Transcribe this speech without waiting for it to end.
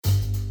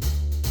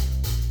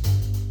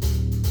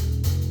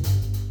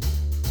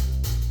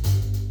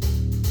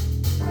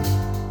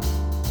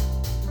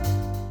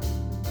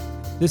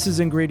This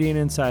is Ingredient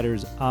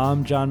Insiders.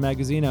 I'm John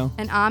Magazzino.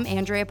 And I'm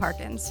Andrea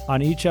Parkins.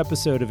 On each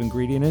episode of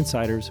Ingredient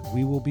Insiders,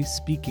 we will be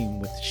speaking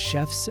with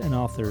chefs and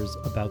authors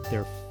about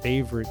their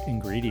favorite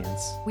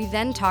ingredients. We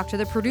then talk to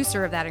the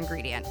producer of that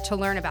ingredient to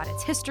learn about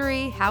its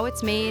history, how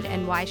it's made,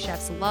 and why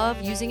chefs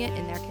love using it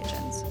in their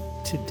kitchens.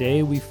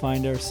 Today we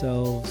find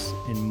ourselves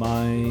in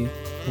my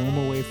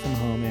home away from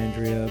home,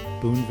 Andrea,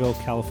 Boonville,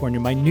 California,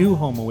 my new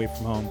home away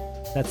from home.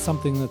 That's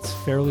something that's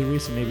fairly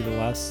recent, maybe the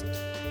last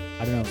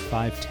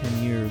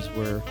 5-10 years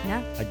where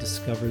I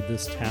discovered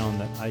this town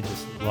that I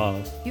just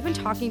love. You've been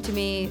talking to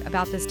me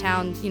about this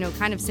town,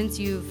 kind of since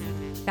you've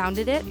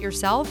founded it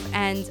yourself,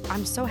 and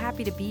I'm so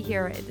happy to be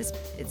here.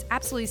 It's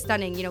absolutely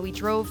stunning. We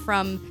drove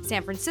from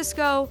San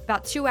Francisco,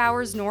 about 2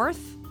 hours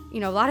north, a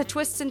lot of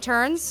twists and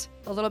turns,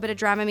 a little bit of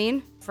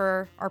Dramamine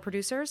for our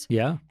producers.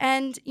 Yeah.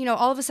 And,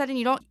 all of a sudden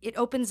it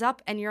opens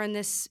up and you're in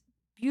this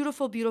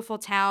beautiful, beautiful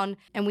town,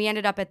 and we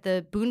ended up at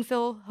the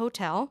Boonville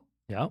Hotel.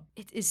 Yeah.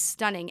 It is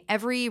stunning.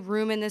 Every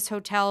room in this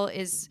hotel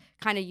is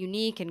kind of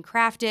unique and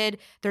crafted.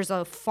 There's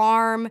a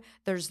farm,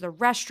 there's the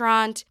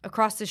restaurant.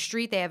 Across the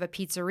street, they have a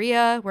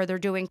pizzeria where they're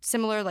doing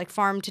similar like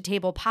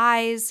farm-to-table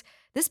pies.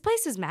 This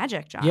place is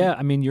magic, John. Yeah,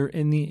 I mean, you're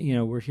in the,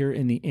 we're here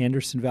in the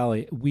Anderson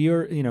Valley. We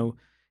are,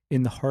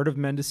 in the heart of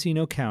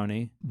Mendocino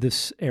County.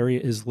 This area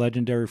is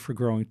legendary for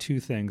growing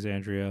two things,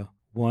 Andrea.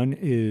 One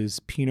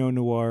is Pinot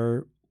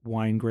Noir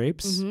wine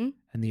grapes, and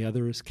the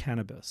other is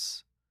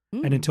cannabis.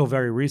 And until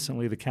very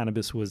recently, the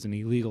cannabis was an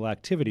illegal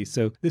activity.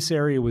 So this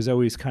area was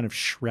always kind of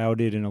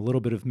shrouded in a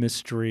little bit of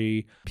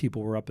mystery.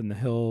 People were up in the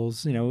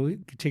hills.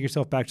 Take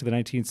yourself back to the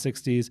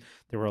 1960s.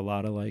 There were a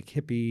lot of like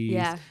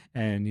hippies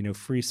and,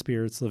 free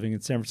spirits living in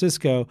San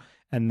Francisco.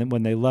 And then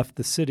when they left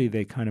the city,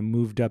 they kind of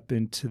moved up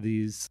into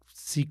these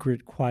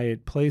secret,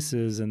 quiet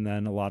places. And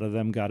then a lot of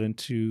them got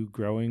into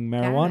growing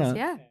marijuana.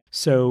 Cannabis,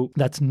 So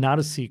that's not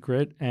a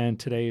secret. And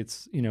today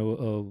it's,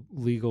 a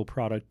legal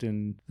product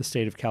in the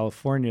state of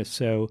California.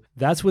 So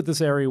that's what this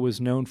area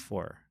was known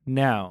for.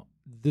 Now,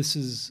 this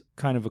is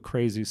kind of a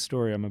crazy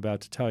story I'm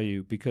about to tell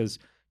you because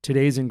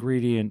today's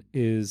ingredient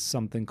is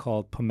something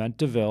called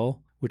Pimentaville,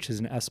 which is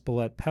an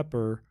Espelette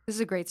pepper. This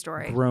is a great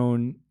story.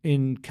 Grown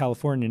in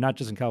California, not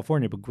just in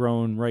California, but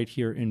grown right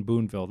here in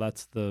Boonville.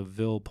 That's the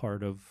Ville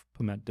part of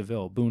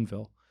Pimentaville,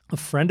 Boonville. A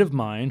friend of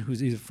mine,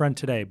 he's a friend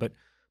today, but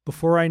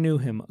before I knew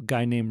him, a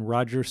guy named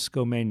Roger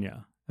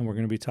Scomania, and we're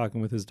going to be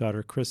talking with his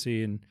daughter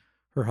Chrissy and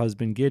her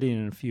husband Gideon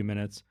in a few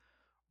minutes.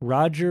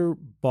 Roger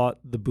bought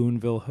the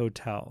Boonville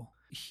Hotel.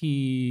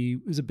 He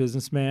was a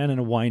businessman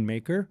and a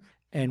winemaker.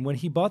 And when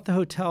he bought the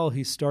hotel,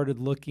 he started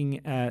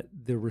looking at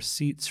the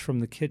receipts from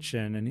the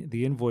kitchen and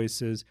the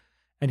invoices,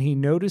 and he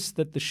noticed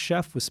that the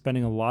chef was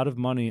spending a lot of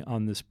money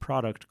on this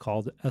product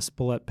called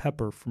Espelette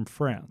pepper from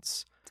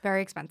France. It's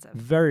very expensive.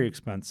 Very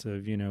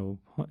expensive, $80,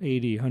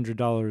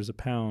 $100 a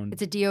pound.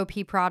 It's a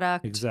DOP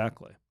product.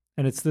 Exactly.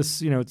 And it's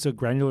this, it's a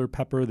granular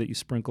pepper that you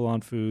sprinkle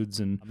on foods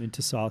and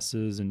into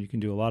sauces, and you can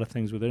do a lot of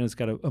things with it. And it's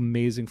got an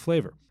amazing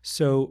flavor.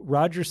 So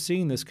Roger,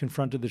 seeing this,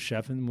 confronted the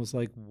chef and was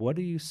like, what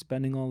are you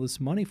spending all this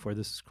money for?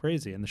 This is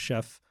crazy. And the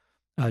chef,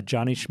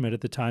 Johnny Schmidt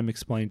at the time,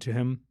 explained to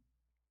him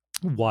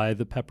why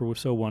the pepper was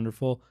so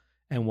wonderful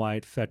and why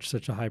it fetched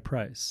such a high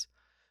price.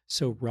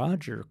 So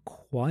Roger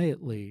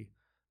quietly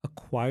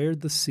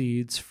acquired the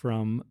seeds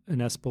from an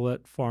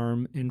Espelette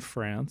farm in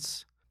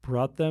France,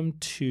 brought them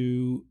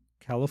to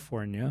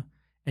California,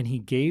 and he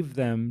gave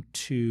them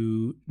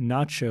to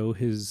Nacho,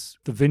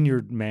 the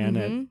vineyard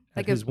man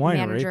at his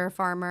winery. Manager,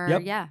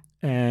 farmer, yeah.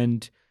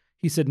 And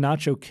he said,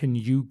 Nacho, can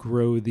you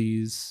grow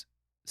these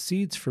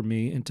seeds for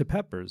me into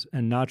peppers?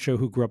 And Nacho,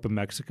 who grew up in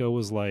Mexico,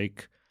 was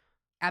like,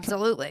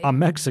 absolutely. I'm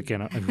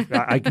Mexican.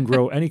 I can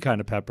grow any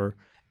kind of pepper.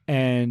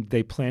 And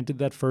they planted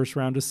that first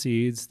round of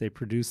seeds. They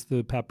produced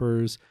the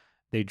peppers.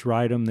 They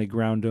dried them. They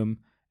ground them.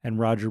 And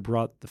Roger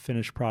brought the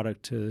finished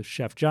product to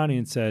Chef Johnny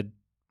and said,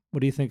 what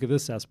do you think of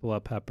this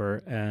Espelette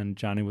pepper? And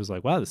Johnny was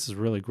like, wow, this is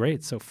really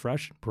great. So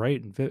fresh,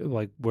 bright, and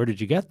like, where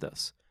did you get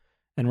this?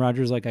 And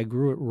Roger's like, I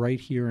grew it right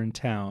here in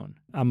town.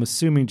 I'm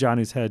assuming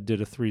Johnny's head did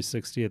a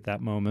 360 at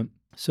that moment.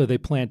 So they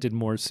planted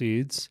more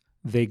seeds.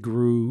 They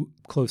grew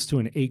close to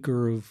an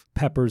acre of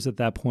peppers at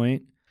that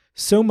point.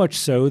 So much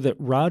so that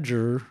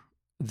Roger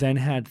then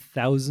had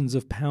thousands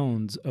of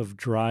pounds of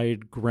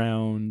dried,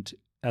 ground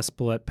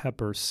Espelette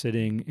pepper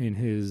sitting in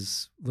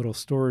his little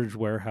storage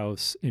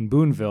warehouse in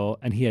Boonville,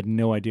 and he had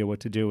no idea what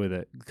to do with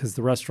it because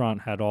the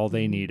restaurant had all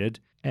they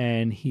needed.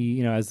 And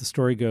he, as the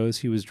story goes,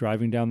 he was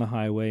driving down the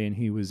highway and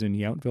he was in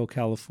Yountville,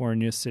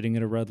 California, sitting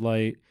at a red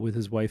light with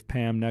his wife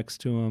Pam next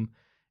to him.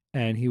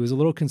 And he was a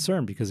little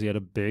concerned because he had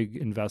a big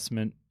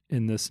investment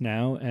in this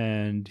now.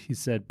 And he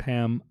said,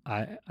 Pam,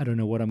 I don't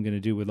know what I'm going to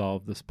do with all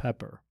of this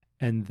pepper.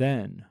 And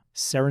then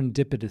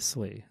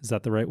serendipitously, is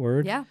that the right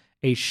word? Yeah.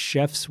 A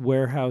Chef's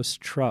Warehouse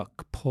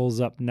truck pulls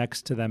up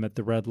next to them at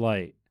the red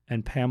light,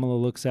 and Pamela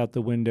looks out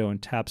the window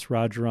and taps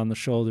Roger on the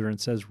shoulder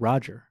and says,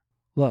 Roger,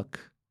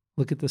 look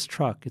at this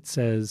truck. It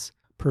says,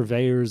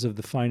 purveyors of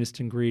the finest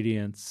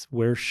ingredients,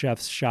 where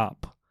chefs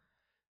shop.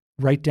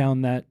 Write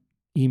down that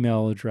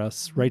email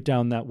address, write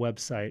down that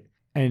website.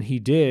 And he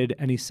did,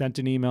 and he sent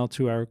an email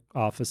to our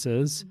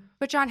offices.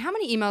 But John, how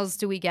many emails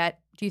do we get,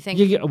 do you think?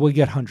 We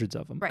get hundreds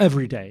of them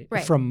every day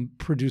from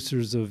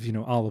producers of,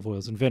 olive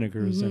oils and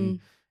vinegars. And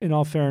in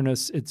all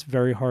fairness, it's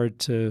very hard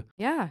to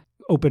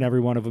open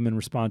every one of them and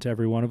respond to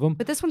every one of them.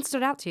 But this one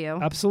stood out to you.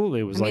 Absolutely.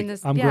 It was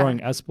I'm growing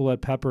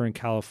Espelette pepper in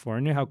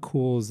California. How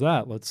cool is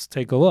that? Let's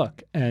take a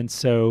look. And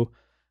so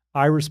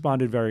I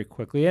responded very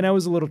quickly, and I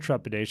was a little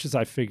trepidatious.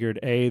 I figured,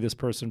 this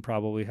person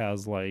probably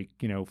has 5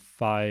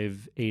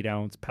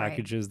 8-ounce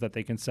packages that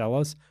they can sell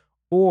us,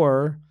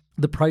 or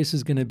the price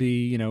is going to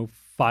be,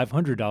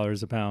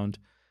 $500 a pound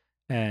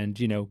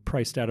and,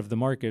 priced out of the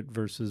market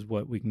versus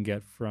what we can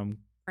get from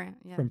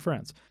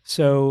France.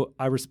 So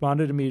I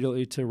responded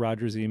immediately to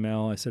Roger's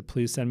email. I said,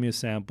 please send me a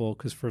sample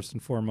because first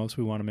and foremost,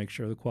 we want to make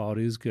sure the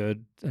quality is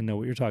good and know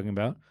what you're talking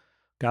about.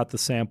 Got the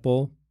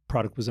sample.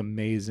 Product was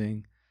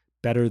amazing.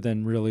 Better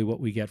than really what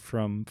we get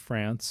from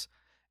France.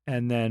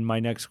 And then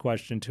my next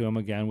question to him,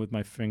 again, with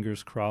my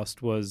fingers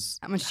crossed, was,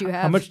 how much do you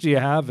have? How much do you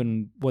have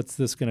and what's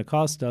this going to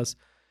cost us?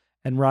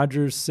 And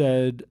Rogers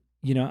said,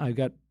 I've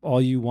got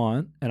all you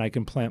want and I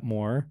can plant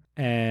more.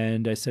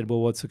 And I said,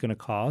 well, what's it going to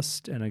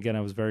cost? And again,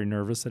 I was very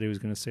nervous that he was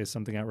going to say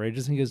something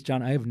outrageous. And he goes,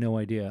 John, I have no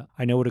idea.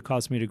 I know what it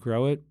cost me to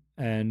grow it.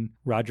 And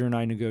Roger and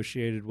I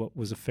negotiated what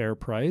was a fair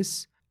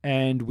price.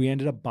 And we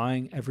ended up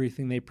buying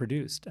everything they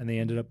produced, and they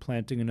ended up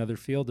planting another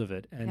field of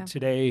it. And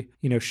today,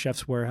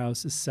 Chef's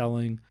Warehouse is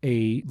selling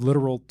a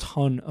literal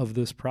ton of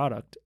this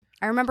product.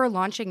 I remember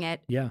launching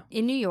it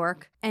in New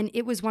York, and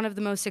it was one of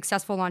the most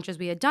successful launches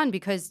we had done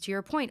because, to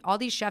your point, all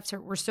these chefs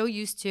were so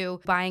used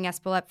to buying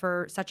Espelette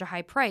for such a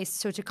high price.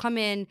 So to come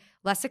in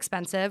less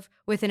expensive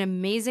with an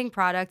amazing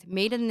product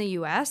made in the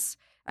U.S.,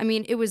 I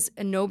mean, it was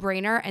a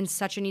no-brainer and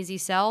such an easy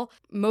sell.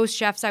 Most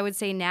chefs, I would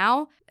say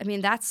now, I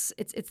mean,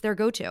 it's their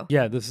go-to.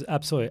 Yeah, this is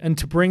absolutely. And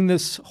to bring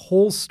this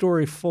whole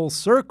story full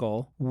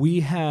circle,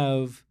 we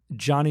have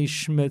Johnny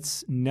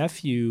Schmidt's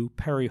nephew,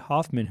 Perry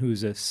Hoffman,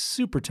 who's a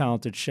super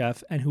talented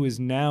chef and who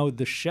is now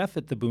the chef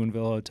at the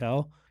Boonville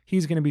Hotel.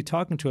 He's going to be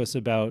talking to us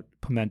about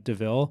Piment de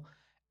Ville.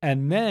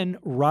 And then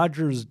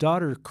Roger's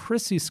daughter,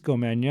 Chrissy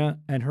Scomegna,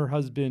 and her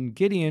husband,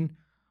 Gideon,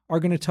 are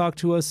going to talk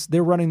to us.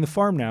 They're running the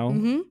farm now.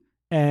 Mm-hmm.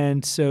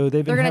 And so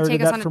they're going to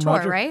take us on a tour,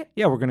 Roger. Right?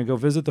 Yeah, we're going to go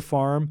visit the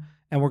farm,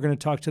 and we're going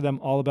to talk to them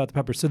all about the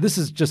pepper. So this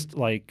is just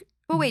like...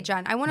 Well, wait,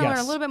 John, I want to learn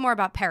a little bit more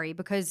about Perry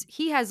because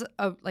he has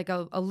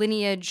a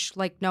lineage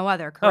like no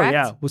other, correct?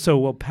 Oh, yeah.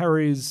 Well,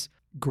 Perry's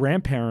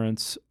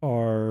grandparents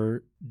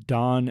are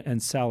Don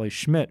and Sally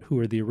Schmidt, who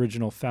are the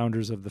original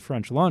founders of the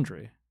French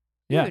Laundry.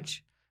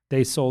 Huge. Yeah.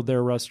 They sold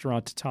their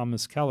restaurant to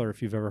Thomas Keller,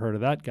 if you've ever heard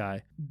of that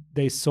guy.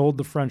 They sold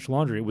the French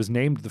Laundry. It was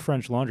named the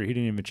French Laundry. He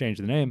didn't even change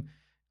the name.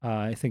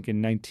 I think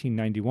in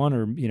 1991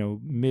 or,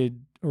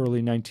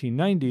 early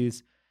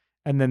 1990s.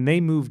 And then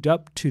they moved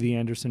up to the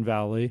Anderson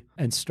Valley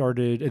and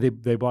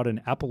they bought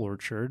an apple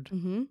orchard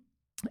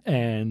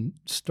and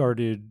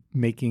started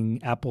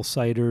making apple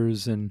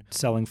ciders and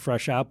selling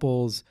fresh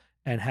apples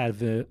and had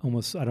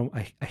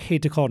I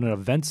hate to call it an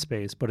event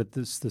space, but at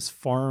this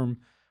farm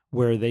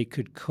where they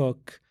could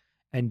cook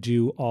and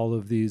do all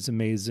of these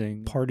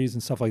amazing parties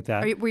and stuff like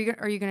that. Are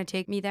you going to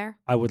take me there?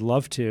 I would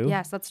love to.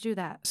 Yes, let's do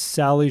that.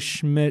 Sally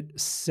Schmidt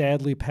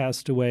sadly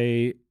passed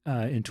away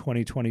in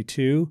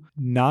 2022,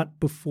 not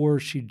before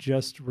she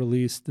just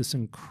released this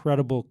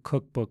incredible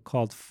cookbook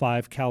called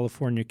 5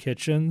 California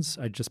Kitchens.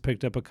 I just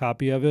picked up a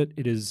copy of it.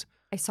 It is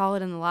I saw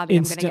it in the lobby.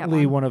 Instantly I'm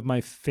gonna get one of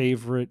my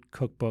favorite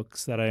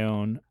cookbooks that I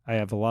own. I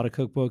have a lot of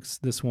cookbooks.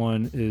 This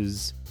one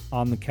is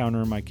on the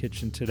counter in my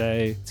kitchen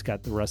today. It's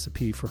got the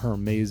recipe for her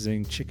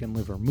amazing chicken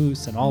liver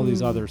mousse and all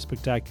these other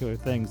spectacular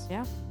things.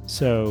 Yeah.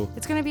 So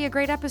it's going to be a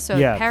great episode.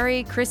 Yeah.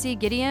 Perry, Chrissy,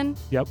 Gideon.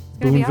 Yep.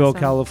 Boonville,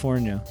 awesome.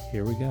 California.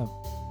 Here we go.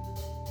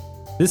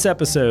 This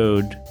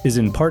episode is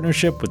in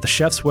partnership with the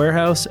Chef's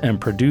Warehouse and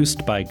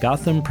produced by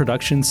Gotham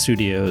Production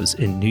Studios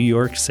in New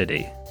York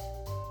City.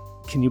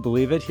 Can you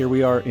believe it? Here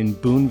we are in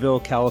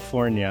Boonville,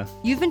 California.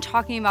 You've been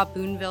talking about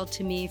Boonville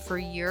to me for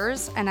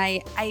years, and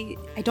I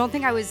don't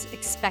think I was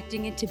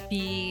expecting it to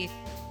be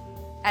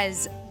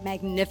as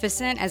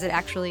magnificent as it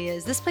actually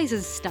is. This place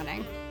is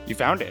stunning. You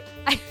found it.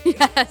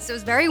 Yes, it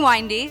was very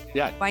windy.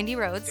 Yeah. Windy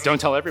roads. Don't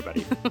tell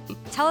everybody.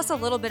 Tell us a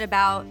little bit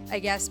about, I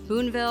guess,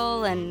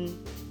 Boonville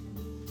and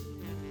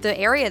the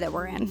area that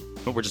we're in.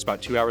 We're just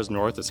about 2 hours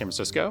north of San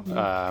Francisco,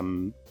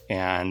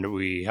 and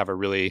we have a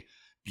really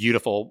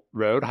beautiful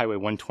road, Highway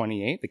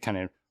 128, that kind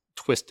of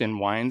twists and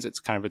winds. It's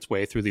kind of its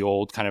way through the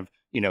old kind of,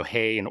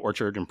 hay and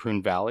orchard and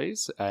prune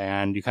valleys.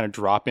 And you kind of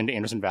drop into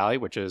Anderson Valley,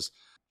 which is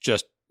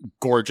just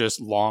gorgeous,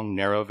 long,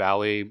 narrow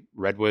valley,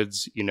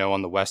 redwoods,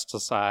 on the west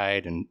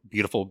side and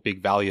beautiful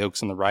big valley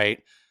oaks on the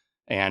right.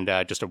 And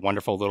just a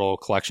wonderful little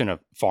collection of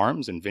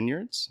farms and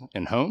vineyards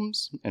and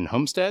homes and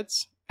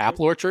homesteads,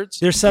 apple orchards.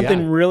 There's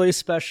something really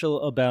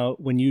special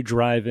about when you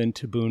drive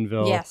into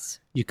Boonville. Yes.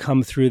 You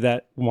come through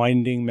that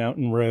winding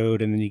mountain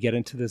road and then you get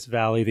into this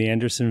valley, the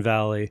Anderson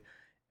Valley.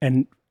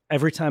 And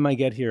every time I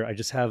get here, I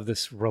just have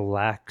this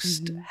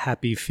relaxed,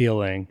 happy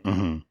feeling.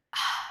 Mm-hmm.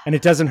 And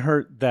it doesn't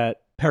hurt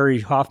that Perry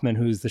Hoffman,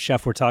 who's the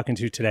chef we're talking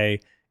to today,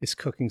 is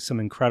cooking some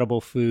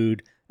incredible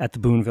food at the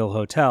Boonville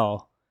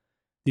Hotel.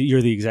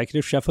 You're the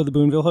executive chef of the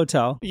Boonville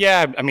Hotel.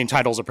 Yeah, I mean,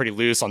 titles are pretty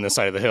loose on this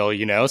side of the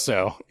hill,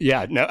 so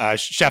yeah, no,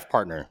 chef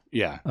partner,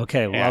 yeah.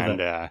 Okay, love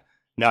it.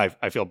 No,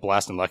 I feel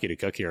blessed and lucky to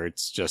cook here.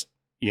 It's just,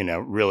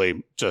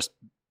 really just,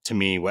 to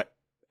me, what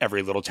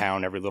every little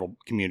town, every little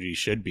community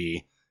should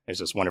be, is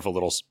this wonderful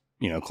little,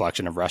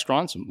 collection of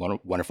restaurants,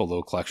 wonderful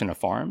little collection of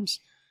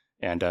farms,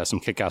 and some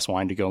kick-ass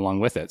wine to go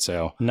along with it.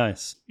 So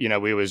nice. We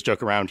always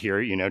joke around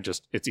here,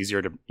 just it's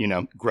easier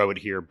to, grow it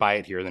here, buy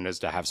it here than it is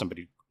to have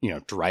somebody,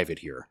 drive it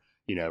here.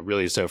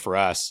 Really. So for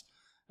us,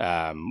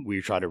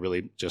 we try to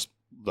really just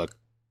look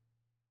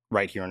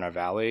right here in our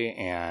valley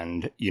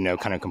and,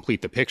 kind of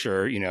complete the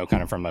picture,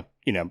 kind of from a,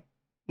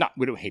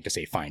 we don't hate to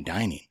say fine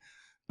dining,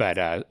 but,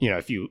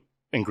 a few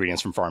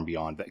ingredients from far and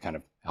beyond that kind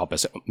of help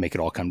us make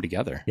it all come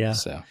together. Yeah.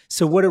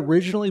 So what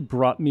originally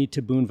brought me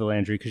to Boonville,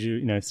 Andrew, because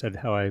you said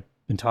how I've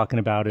been talking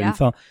about it,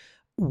 Yeah.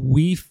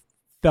 we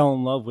fell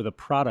in love with a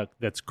product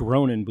that's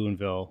grown in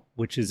Boonville,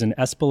 which is an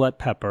Espelette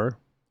pepper,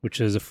 which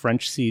is a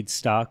French seed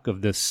stock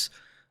of this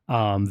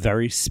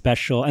very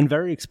special and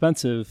very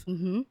expensive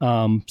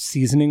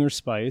seasoning or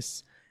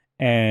spice.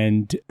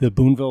 And the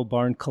Boonville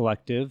Barn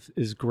Collective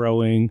is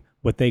growing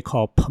what they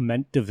call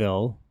Piment de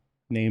Ville,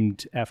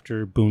 named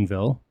after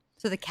Boonville.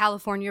 So the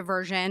California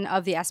version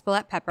of the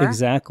Espelette pepper.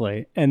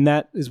 Exactly. And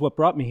that is what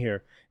brought me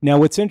here. Now,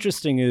 what's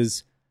interesting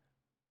is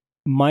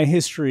my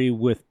history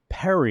with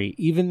Perry,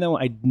 even though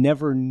I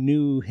never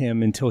knew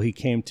him until he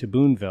came to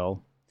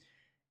Boonville,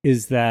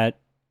 is that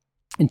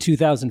in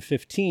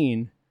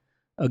 2015,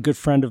 a good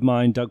friend of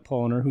mine, Doug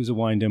Polliner, who's a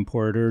wine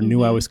importer,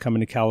 knew I was coming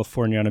to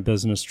California on a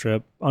business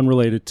trip,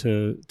 unrelated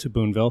to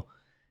Boonville.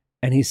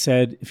 And he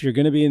said, if you're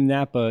going to be in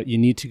Napa, you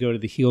need to go to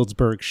the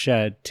Healdsburg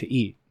Shed to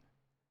eat.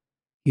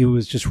 He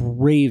was just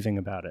raving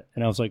about it.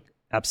 And I was like,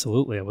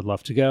 absolutely, I would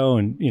love to go.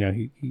 And,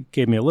 he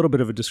gave me a little bit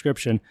of a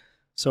description.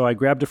 So I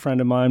grabbed a friend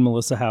of mine,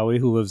 Melissa Howie,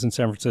 who lives in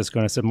San Francisco.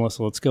 And I said,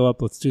 Melissa, let's go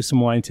up. Let's do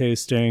some wine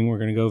tasting. We're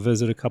going to go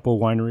visit a couple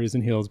wineries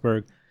in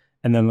Healdsburg.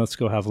 And then let's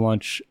go have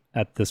lunch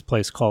at this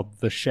place called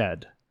The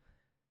Shed.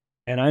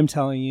 And I'm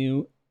telling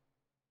you,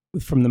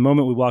 from the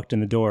moment we walked in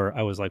the door,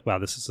 I was like, wow,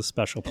 this is a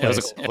special place. It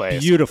was a cool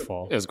place.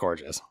 Beautiful. It was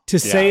gorgeous. To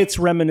say it's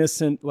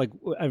reminiscent, like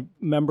I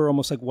remember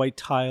almost like white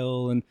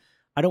tile, and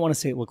I don't want to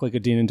say it looked like a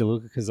Dean and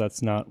DeLuca because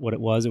that's not what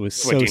it was. It was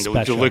so special.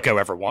 What Dean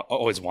DeLuca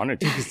always wanted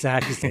to.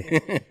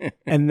 Exactly.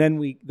 And then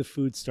the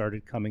food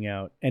started coming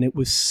out, and it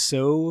was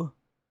so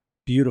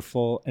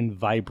beautiful and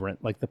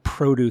vibrant. Like the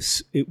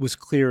produce, it was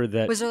clear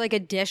that... Was there like a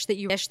dish that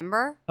you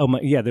remember? Oh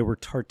my, yeah, there were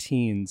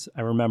tartines,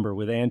 I remember,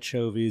 with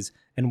anchovies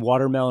and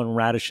watermelon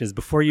radishes.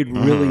 Before you'd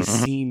really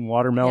seen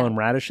watermelon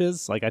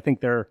radishes, like I think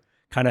they're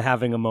kind of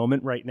having a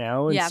moment right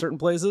now in certain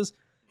places.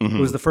 It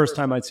was the first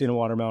time I'd seen a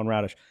watermelon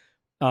radish.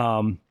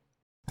 I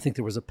think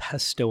there was a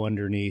pesto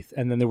underneath,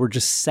 and then there were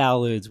just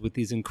salads with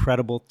these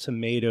incredible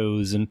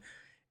tomatoes, and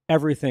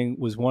everything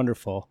was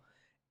wonderful.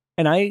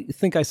 And I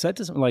think I said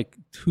to someone, like,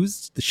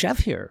 who's the chef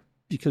here?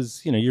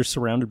 Because, you're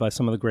surrounded by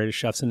some of the greatest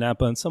chefs in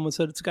Napa. And someone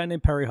said, it's a guy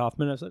named Perry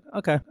Hoffman. I was like,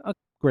 okay,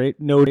 great.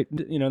 Note it,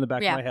 in the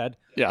back of my head.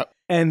 Yeah.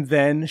 And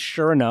then,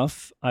 sure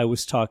enough, I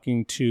was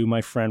talking to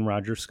my friend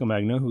Roger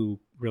Scamagna,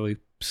 who really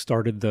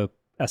started the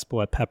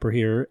Espelette pepper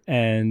here.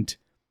 And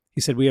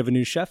he said, we have a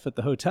new chef at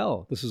the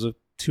hotel. This was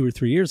 2 or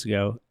 3 years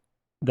ago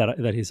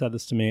that he said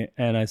this to me.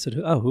 And I said,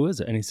 oh, who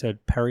is it? And he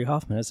said, Perry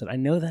Hoffman. I said, I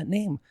know that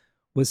name.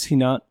 Was he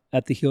not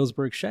at the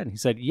Healdsburg Shed? And he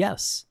said,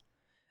 yes.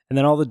 And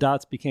then all the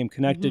dots became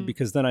connected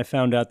because then I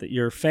found out that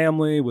your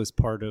family was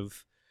part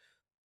of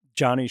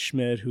Johnny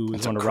Schmidt, who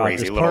was one of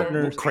Roger's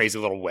partners. Crazy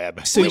little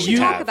web. So you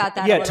talk about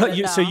that.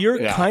 So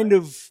you're kind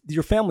of,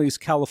 your family's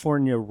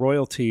California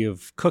royalty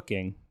of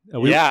cooking.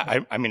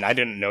 I mean, I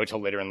didn't know till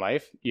later in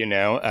life,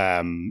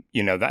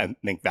 I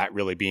think that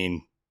really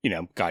being,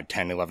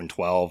 10, 11,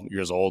 12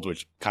 years old,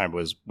 which kind of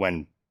was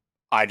when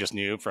I just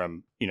knew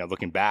from,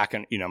 looking back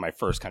and, my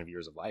first kind of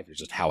years of life, is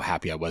just how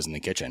happy I was in the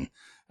kitchen,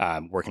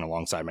 working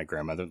alongside my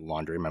grandmother, the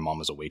laundry. My mom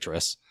was a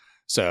waitress.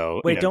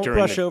 So wait, don't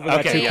brush over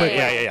that too quickly.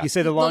 Yeah. You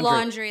say the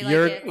laundry.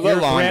 Your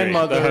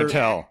grandmother, the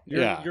hotel.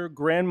 Your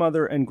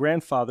grandmother and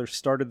grandfather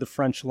started the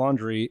French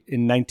Laundry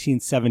in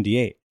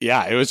 1978.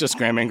 Yeah, it was just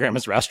grandma and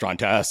grandma's restaurant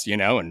to us,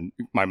 and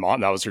my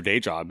mom, that was her day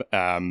job.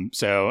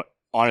 So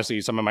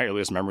honestly, some of my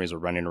earliest memories are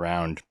running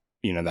around,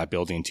 that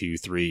building 2,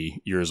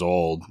 3 years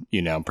old,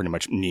 pretty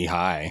much knee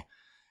high,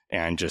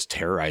 and just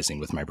terrorizing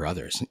with my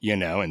brothers,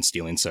 and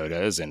stealing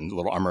sodas and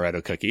little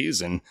amaretto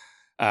cookies. And,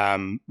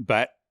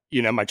 but,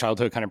 my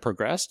childhood kind of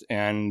progressed,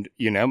 and,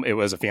 it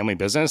was a family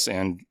business,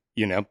 and,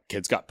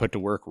 kids got put to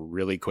work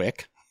really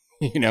quick,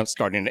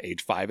 starting at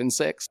age 5 and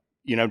 6,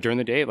 during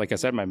the day. Like I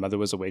said, my mother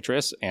was a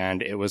waitress,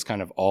 and it was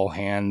kind of all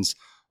hands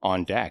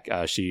on deck.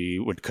 She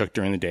would cook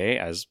during the day,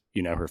 as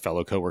her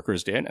fellow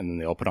coworkers did, and then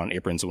they all put on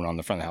aprons and went on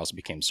the front of the house and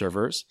became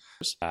servers.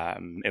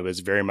 It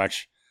was very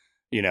much,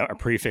 a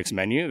prefix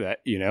menu that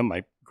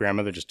my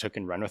grandmother just took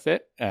and ran with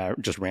it,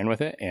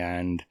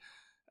 and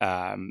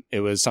it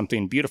was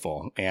something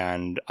beautiful.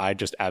 And I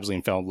just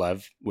absolutely fell in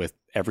love with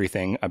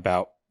everything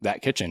about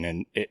that kitchen.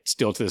 And it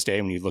still to this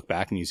day, when you look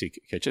back and you see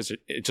kitchens,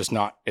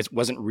 it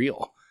wasn't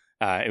real.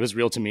 It was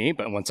real to me,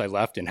 but once I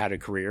left and had a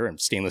career in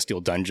stainless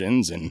steel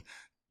dungeons and,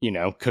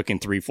 cooking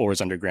 3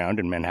 floors underground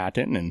in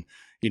Manhattan, and,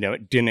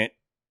 it didn't,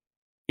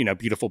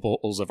 beautiful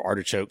bowls of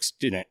artichokes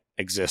didn't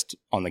exist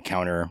on the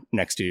counter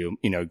next to,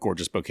 a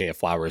gorgeous bouquet of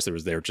flowers that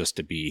was there just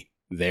to be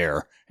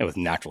there and with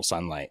natural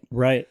sunlight.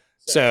 Right.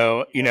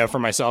 So, for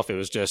myself, it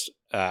was just,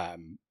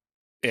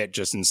 it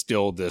just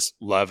instilled this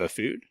love of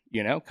food,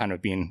 kind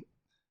of being,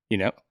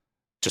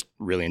 just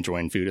really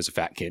enjoying food as a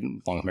fat kid,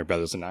 along with my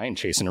brothers and I, and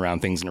chasing around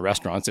things in the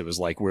restaurants. It was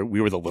like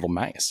we were the little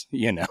mice,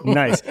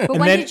 Nice. But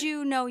when did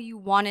you know you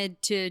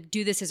wanted to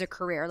do this as a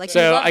career? Like,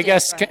 so I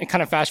guess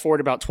kind of fast forward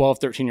about 12,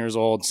 13 years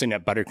old, sitting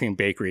at Buttercream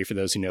Bakery, for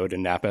those who know it,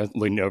 in Napa,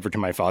 leaned over to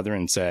my father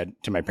and said,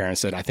 to my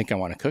parents, I think I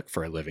want to cook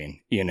for a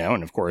living,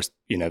 and of course,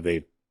 they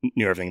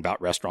knew everything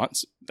about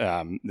restaurants,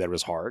 that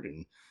was hard,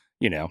 and,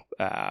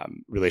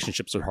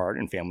 relationships were hard,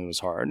 and family was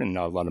hard, and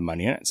not a lot of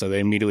money in it. So they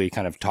immediately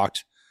kind of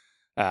talked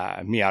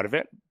me out of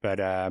it. But,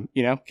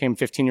 came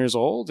 15 years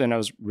old, and I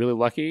was really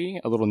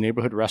lucky. A little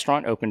neighborhood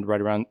restaurant opened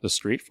right around the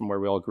street from where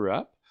we all grew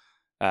up.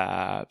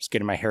 Was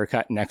getting my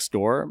haircut next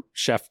door.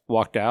 Chef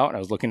walked out. I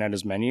was looking at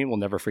his menu. We'll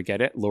never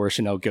forget it. Laura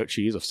Chanel goat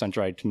cheese with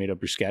sun-dried tomato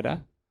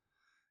bruschetta.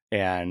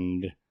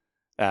 And,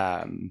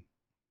 kind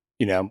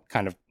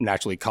of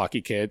naturally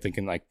cocky kid,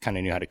 thinking like kind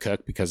of knew how to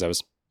cook because I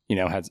was,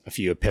 had a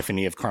few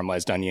epiphany of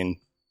caramelized onion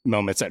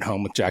moments at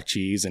home with jack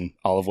cheese and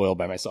olive oil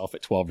by myself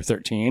at 12 or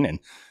 13, and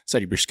said,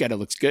 your bruschetta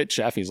looks good,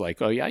 chef. He's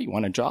like, oh yeah, you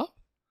want a job?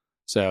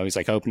 So he's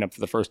like, open up for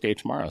the first day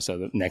tomorrow. So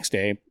the next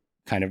day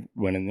kind of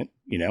went in,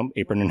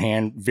 apron in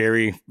hand,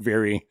 very,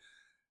 very,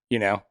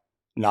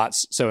 not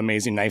so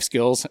amazing knife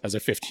skills as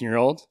a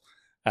 15-year-old,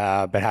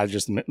 but had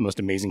just the most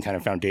amazing kind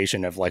of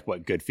foundation of like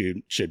what good food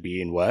should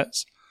be and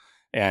was.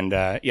 And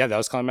that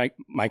was kind of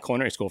my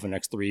culinary school for the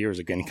next 3 years.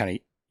 Again, kind of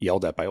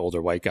yelled at by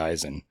older white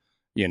guys, and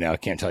I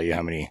can't tell you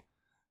how many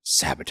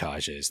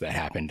sabotages that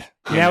happened.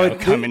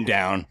 Coming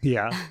down.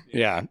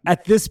 Yeah.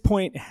 At this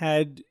point,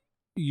 had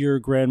your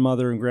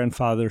grandmother and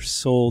grandfather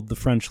sold the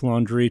French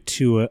Laundry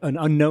to an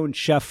unknown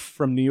chef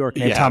from New York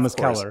named Thomas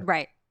Keller?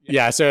 Right.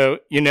 Yeah. So,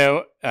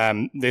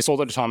 they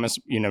sold it to Thomas,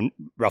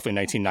 roughly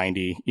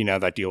 1990.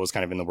 That deal was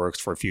kind of in the works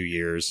for a few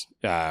years.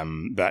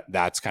 But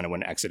that's kind of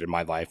when it exited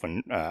my life,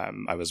 when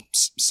I was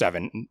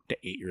 7 to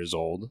 8 years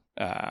old.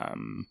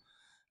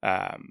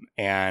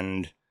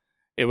 And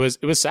it was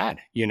sad,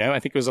 I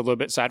think it was a little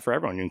bit sad for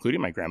everyone,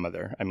 including my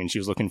grandmother. I mean, she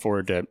was looking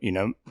forward to,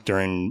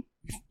 during,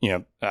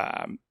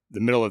 the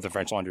middle of the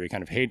French Laundry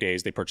kind of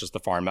heydays, they purchased the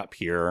farm up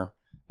here.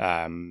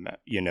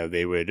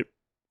 They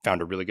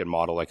found a really good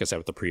model, like I said,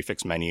 with the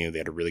prefix menu. They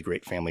had a really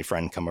great family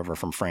friend come over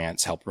from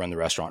France, help run the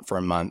restaurant for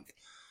a month.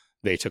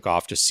 They took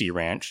off to Sea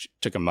Ranch,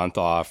 took a month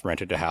off,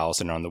 rented a house,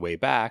 and on the way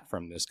back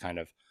from this kind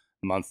of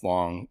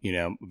month-long,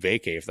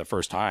 vacay for the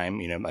first time,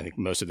 I think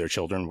most of their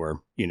children were,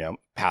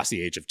 past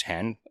the age of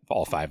 10,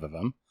 all 5 of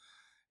them.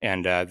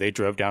 And they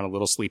drove down a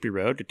little sleepy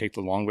road to take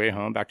the long way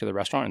home back to the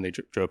restaurant, and they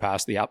drove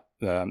past the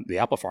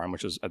apple farm,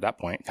 which was at that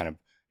point kind of,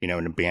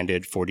 an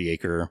abandoned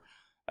 40-acre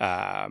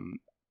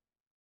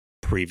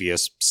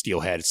previous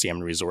steelhead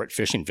salmon resort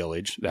fishing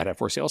village that had a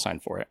for sale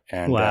sign for it.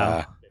 And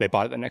they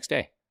bought it the next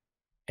day.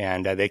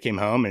 And they came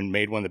home and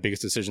made one of the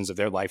biggest decisions of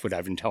their life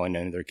without even telling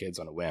any of their kids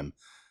on a whim.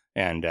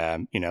 And,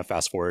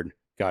 fast forward,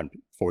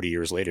 40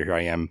 years later, here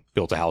I am,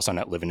 built a house on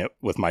it, living it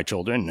with my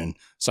children, and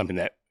something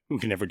that we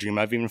could never dream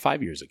of even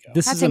 5 years ago.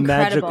 This is a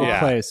incredible. magical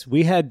place.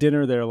 We had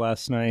dinner there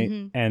last night,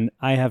 and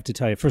I have to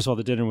tell you, first of all,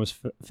 the dinner was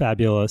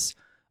fabulous.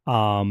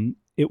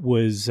 It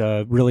was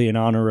really in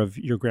honor of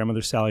your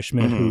grandmother, Sally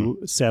Schmidt, who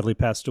sadly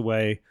passed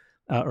away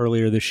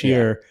earlier this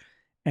year.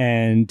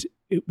 And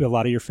a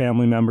lot of your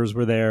family members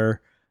were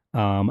there.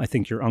 I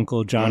think your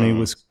uncle Johnny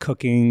was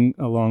cooking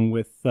along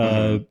with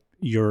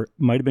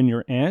might have been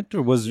your aunt,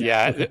 or was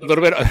a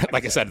little bit,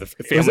 like I said, the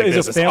family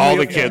business, all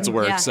the kids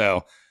work. Yeah.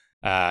 So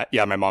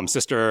my mom's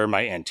sister,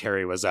 my Aunt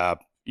Terry was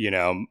up,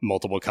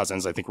 multiple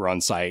cousins I think were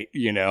on site,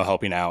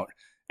 helping out.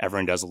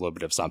 Everyone does a little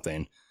bit of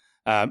something.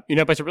 But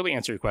to really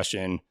answer your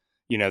question,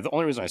 the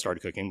only reason I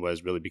started cooking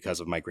was really because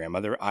of my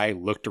grandmother. I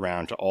looked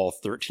around to all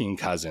 13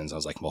 cousins. I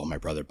was like, well, my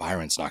brother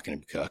Byron's not going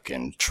to cook,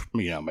 and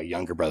my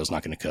younger brother's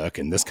not going to cook,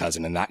 and this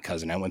cousin and that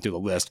cousin. I went through the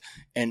list,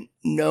 and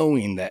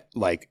knowing that,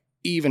 like,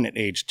 even at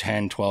age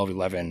 10, 12,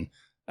 11,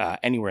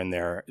 anywhere in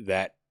there,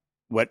 that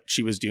what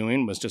she was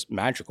doing was just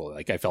magical.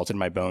 Like, I felt it in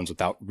my bones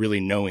without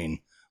really knowing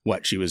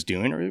what she was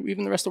doing, or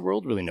even the rest of the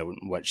world really knowing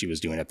what she was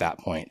doing at that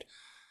point.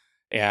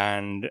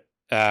 And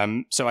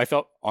so I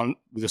felt on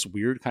this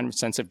weird kind of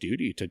sense of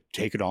duty to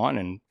take it on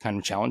and kind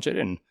of challenge it,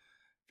 and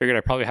figured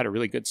I probably had a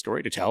really good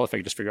story to tell if I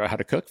could just figure out how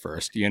to cook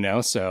first,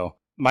 So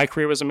my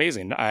career was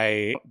amazing.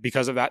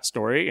 Because of that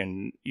story,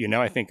 and,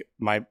 I think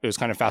it was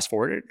kind of fast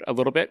forwarded a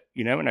little bit,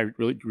 and I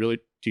really, really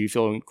do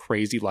feel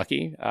crazy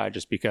lucky,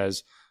 just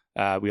because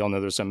we all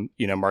know there's some,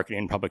 marketing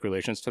and public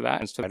relations to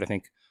that. And so I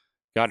think,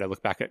 God, I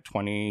look back at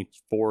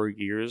 24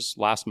 years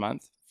last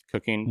month,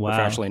 cooking Wow.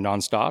 professionally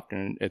nonstop.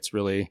 And it's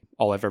really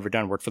all I've ever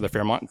done. Worked for the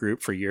Fairmont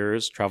Group for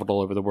years, traveled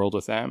all over the world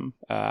with them.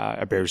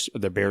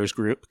 The Bears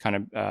Group, kind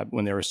of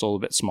when they were still a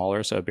bit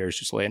smaller. So Bears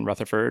du Soleil in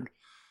Rutherford.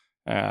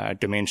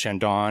 Domaine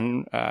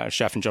Chandon,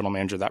 chef and general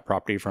manager of that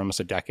property for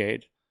almost a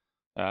decade.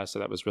 So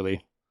that was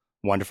really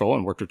wonderful,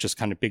 and worked with just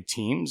kind of big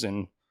teams,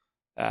 and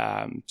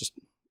I've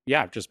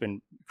just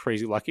been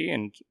crazy lucky.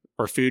 And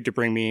for food to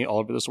bring me all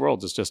over this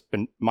world has just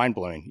been mind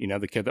blowing.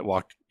 The kid that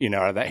walked,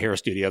 out of that hair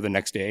studio the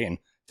next day and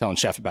telling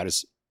chef about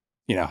his,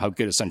 how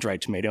good a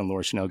sun-dried tomato and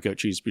Laura Chanel goat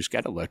cheese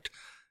bruschetta looked,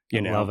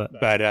 love it.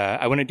 But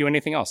I wouldn't do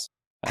anything else.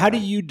 How do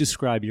you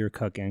describe your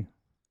cooking?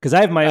 Because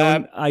I have my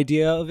own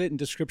idea of it and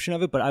description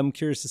of it, but I'm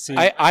curious to see.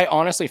 I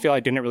honestly feel I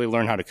didn't really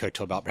learn how to cook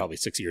till about probably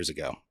 6 years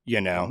ago,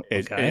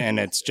 and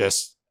it's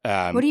just.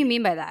 What do you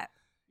mean by that?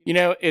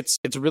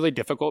 It's really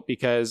difficult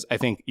because I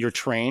think you're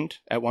trained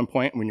at one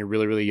point when you're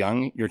really, really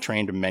young, you're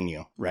trained a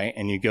menu, right?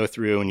 And you go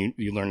through and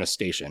you learn a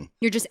station.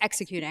 You're just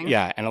executing.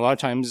 Yeah. And a lot of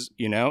times,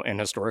 and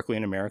historically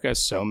in America,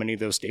 so many of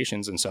those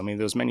stations and so many of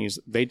those menus,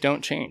 they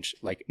don't change.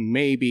 Like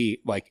maybe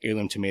like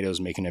heirloom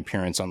tomatoes make an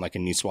appearance on like a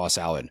niçoise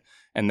salad.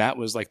 And that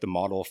was like the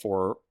model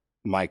for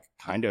my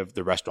kind of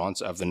the restaurants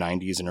of the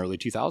 90s and early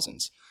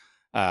 2000s.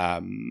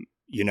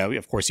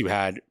 Of course you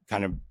had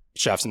kind of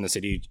chefs in the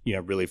city,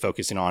 really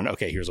focusing on,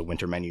 okay, here's a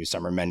winter menu,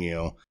 summer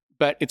menu.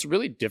 But it's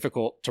really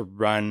difficult to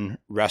run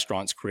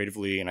restaurants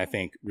creatively and I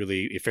think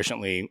really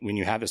efficiently when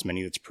you have this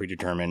menu that's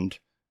predetermined,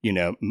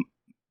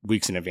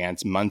 weeks in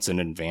advance, months in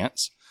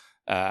advance.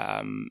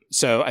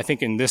 So I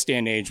think in this day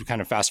and age, we kind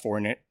of fast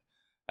forward it.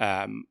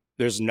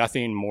 There's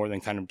nothing more than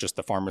kind of just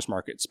the farmer's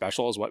market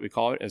special is what we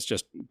call it. It's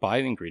just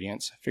buy the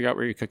ingredients, figure out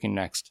where you're cooking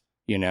next,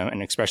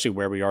 and especially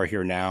where we are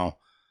here now.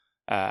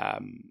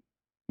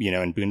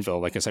 In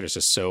Boonville, like I said, it's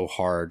just so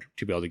hard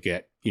to be able to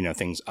get,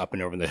 things up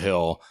and over the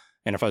hill.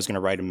 And if I was going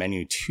to write a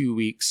menu 2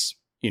 weeks,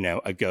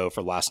 ago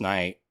for last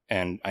night,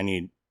 and I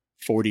need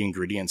 40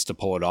 ingredients to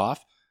pull it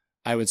off,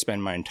 I would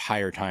spend my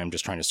entire time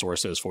just trying to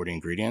source those 40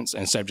 ingredients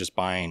instead of just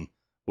buying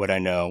what I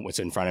know, what's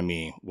in front of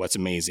me, what's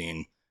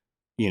amazing,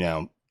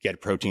 get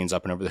proteins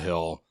up and over the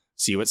hill,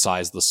 see what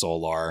size the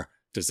sole are.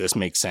 Does this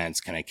make sense?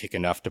 Can I kick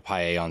enough to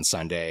paella on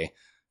Sunday?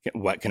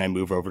 What can I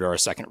move over to our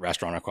second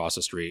restaurant across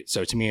the street?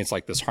 So to me, it's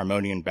like this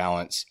harmonious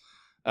balance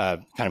of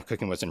kind of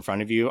cooking what's in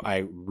front of you.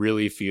 I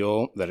really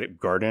feel that a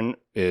garden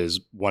is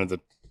one of the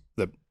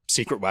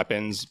secret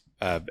weapons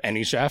of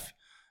any chef.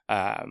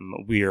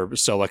 We are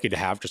so lucky to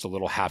have just a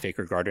little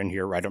half-acre garden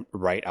here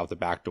right out the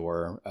back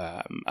door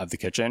of the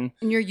kitchen.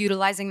 And you're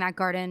utilizing that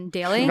garden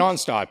daily?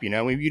 Nonstop,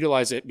 we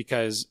utilize it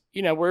because,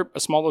 we're a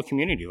small little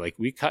community. Like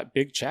we cut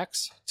big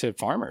checks to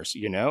farmers,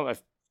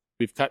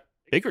 we've cut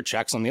bigger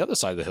checks on the other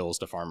side of the hills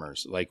to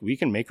farmers. Like we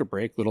can make or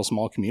break little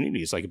small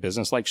communities. Like a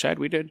business like Shed,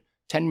 we did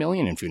 10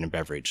 million in food and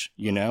beverage.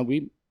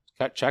 We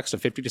cut checks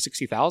of 50 to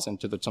 60,000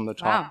 to some of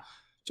the top. Wow.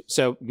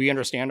 So we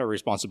understand our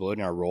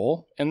responsibility and our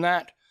role in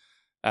that.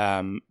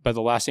 But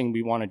the last thing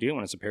we want to do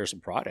when it's a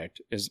perishable product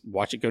is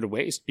watch it go to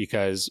waste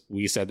because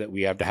we said that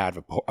we have to have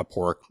a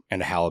pork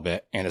and a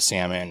halibut and a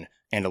salmon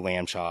and a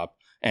lamb chop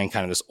and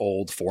kind of this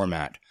old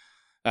format.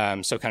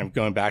 So kind of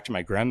going back to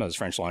my grandmother's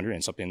French laundry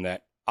and something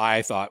that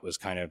I thought was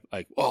kind of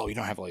like, oh, you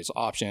don't have all these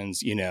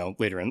options,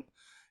 later in,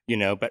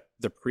 but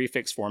the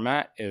prefix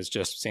format is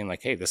just saying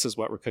like, hey, this is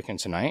what we're cooking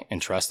tonight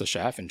and trust the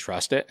chef and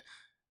trust it.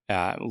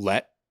 Hire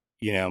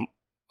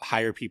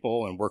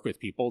people and work with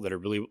people that are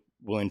really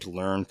willing to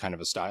learn kind of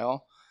a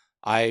style.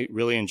 I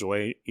really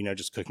enjoy,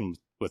 just cooking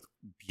with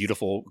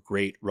beautiful,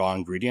 great raw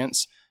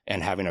ingredients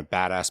and having a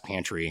badass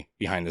pantry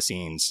behind the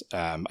scenes.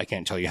 I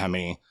can't tell you how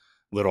many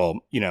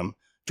little,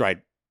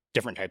 dried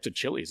different types of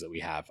chilies that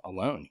we have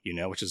alone,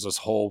 which is this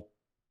whole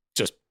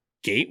just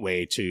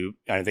gateway to,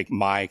 I think,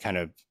 my kind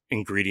of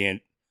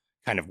ingredient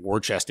kind of war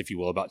chest, if you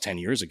will, about 10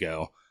 years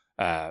ago.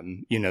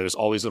 There's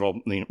always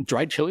little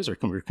dried chilies were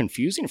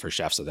confusing for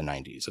chefs of the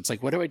 90s. It's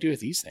like, what do I do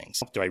with these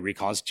things? Do I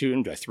reconstitute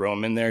them? Do I throw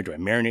them in there? Do I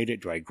marinate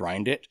it? Do I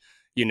grind it?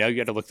 You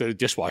got to look through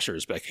the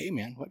dishwashers, be like, hey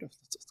man, what's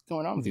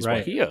going on with these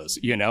guajillos?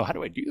 How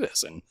do I do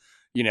this? And,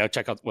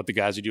 check out what the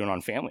guys are doing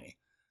on Family.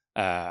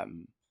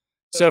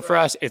 So for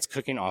us, it's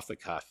cooking off the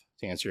cuff.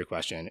 To answer your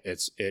question,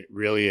 it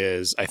really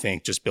is, I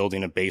think, just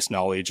building a base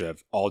knowledge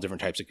of all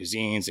different types of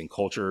cuisines and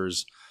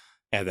cultures,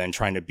 and then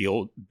trying to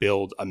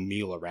build a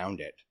meal around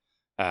it.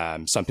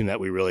 Something that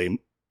we really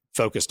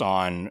focused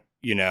on,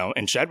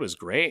 and Shed was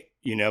great,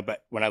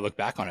 but when I look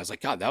back on it, I was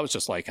like, God, that was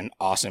just like an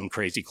awesome,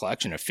 crazy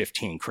collection of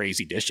 15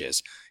 crazy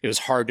dishes. It was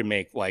hard to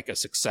make like a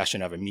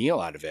succession of a meal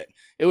out of it.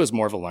 It was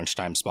more of a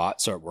lunchtime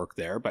spot, so it worked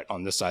there. But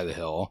on this side of the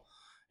hill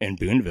in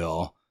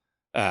Boonville,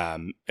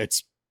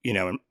 it's,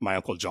 my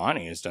Uncle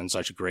Johnny has done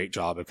such a great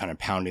job of kind of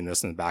pounding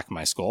this in the back of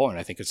my skull. And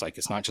I think it's like,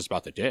 it's not just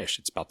about the dish,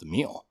 it's about the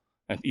meal.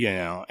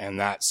 And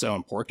that's so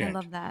important. I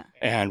love that.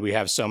 And we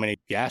have so many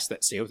guests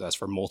that stay with us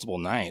for multiple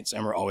nights,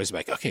 and we're always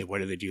like, okay, what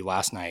did they do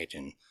last night?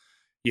 And,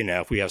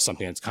 if we have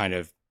something that's kind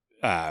of,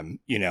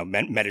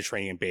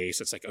 Mediterranean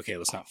based, it's like, okay,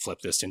 let's not flip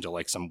this into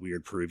like some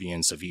weird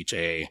Peruvian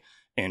ceviche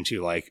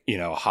into like,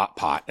 a hot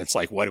pot. It's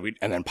like,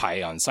 and then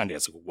paella on Sunday.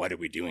 It's like, what are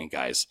we doing,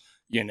 guys?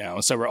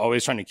 So we're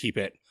always trying to keep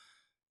it,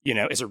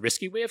 it's a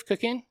risky way of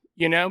cooking,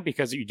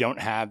 because you don't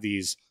have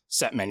these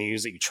set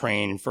menus that you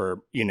train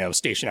for,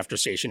 station after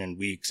station and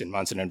weeks and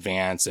months in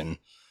advance. And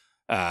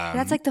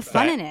that's like the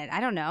fun in it. I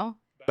don't know.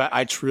 But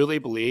I truly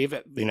believe,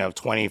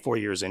 24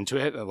 years into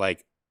it, that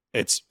like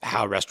it's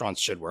how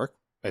restaurants should work.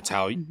 It's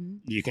how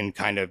you can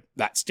kind of,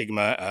 that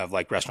stigma of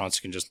like restaurants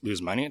can just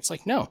lose money. It's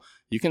like, no,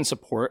 you can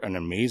support an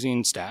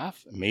amazing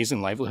staff,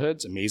 amazing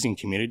livelihoods, amazing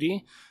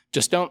community.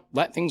 Just don't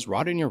let things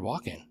rot in your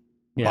walk-in.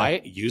 Yeah. Buy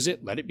it, use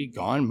it, let it be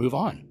gone, move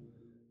on.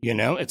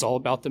 It's all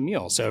about the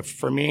meal. So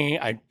for me,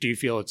 I do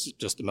feel it's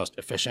just the most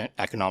efficient,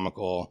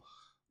 economical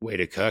way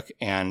to cook.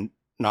 And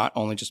not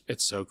only just,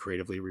 it's so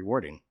creatively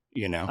rewarding,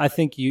 I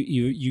think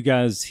you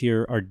guys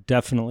here are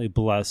definitely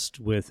blessed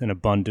with an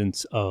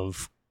abundance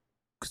of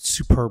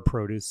superb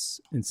produce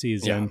in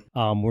season.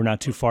 Yeah. We're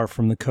not too far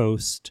from the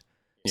coast.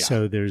 Yeah.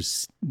 So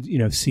there's,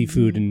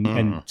 seafood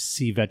and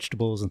sea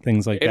vegetables and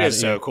things like that. It is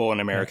so cool in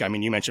America. I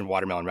mean, you mentioned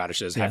watermelon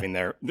radishes having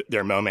their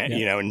moment. In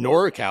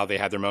NorCal, they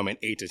had their moment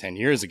 8 to 10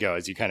 years ago,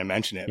 as you kind of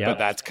mentioned it. But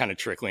that's kind of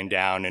trickling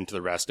down into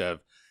the rest of,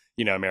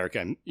 America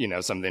and,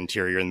 some of the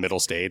interior and middle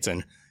states.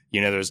 And,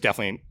 there's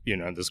definitely,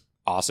 this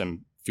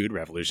awesome food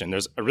revolution.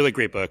 There's a really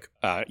great book,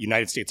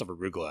 United States of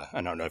Arugula.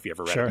 I don't know if you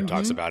ever read it. It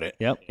talks about it.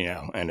 Yep.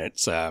 And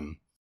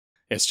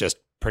it's just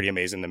pretty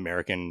amazing, the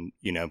American,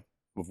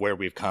 of where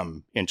we've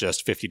come in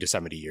just 50 to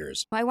 70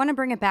 years. Well, I want to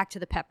bring it back to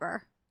the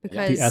pepper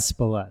because the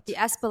Espelette. The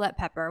Espelette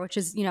pepper, which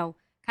is,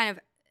 kind of,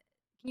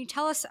 can you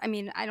tell us, I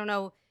mean, I don't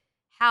know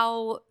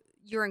how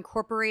you're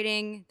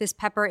incorporating this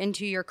pepper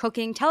into your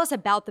cooking. Tell us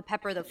about the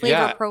pepper, the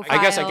flavor profile.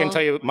 I guess I can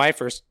tell you when I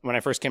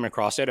first came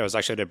across it, I was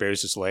actually at a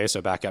Berries du Soleil,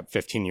 so back up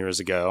 15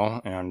 years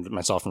ago, and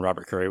myself and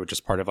Robert Curry were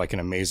just part of like an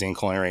amazing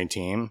culinary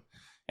team.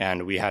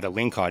 And we had a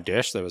lingcod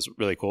dish that was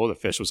really cool. The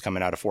fish was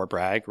coming out of Fort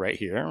Bragg right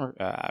here.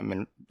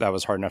 That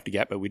was hard enough to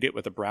get, but we did it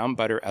with a brown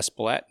butter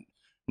Espelette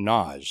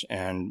nage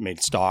and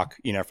made stock,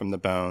 from the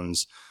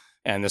bones.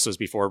 And this was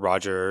before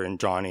Roger and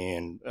Johnny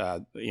and,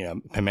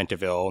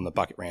 Pimentaville and the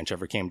Bucket Ranch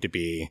ever came to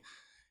be.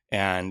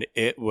 And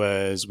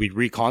we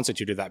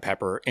reconstituted that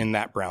pepper in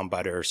that brown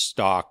butter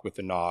stock with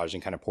the nage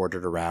and kind of poured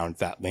it around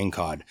that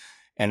lingcod.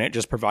 And it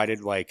just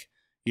provided like,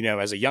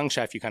 as a young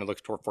chef, you kind of look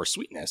for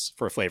sweetness,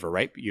 for flavor,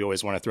 right? You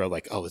always want to throw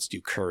like, let's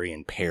do curry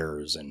and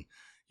pears. And,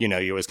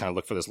 you always kind of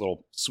look for this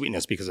little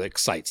sweetness because it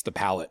excites the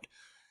palate.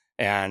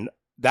 And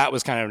that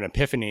was kind of an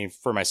epiphany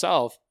for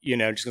myself,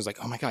 just because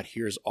like, oh my God,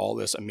 here's all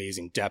this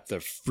amazing depth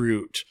of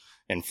fruit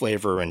and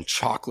flavor and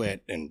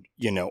chocolate and,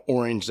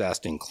 orange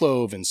zest and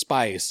clove and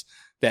spice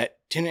that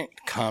didn't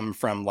come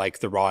from like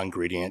the raw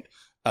ingredient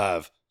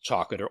of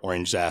chocolate or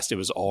orange zest. It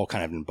was all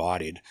kind of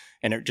embodied,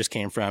 and it just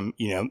came from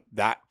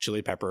that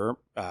chili pepper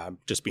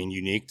just being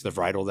unique to the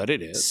varietal that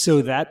it is.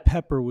 So that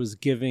pepper was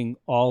giving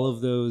all of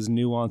those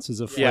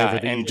nuances of flavor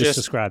that you just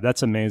described.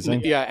 That's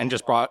amazing. Yeah, and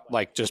just brought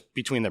like just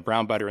between the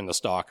brown butter and the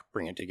stock,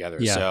 bring it together.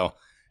 Yeah. So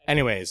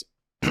anyways,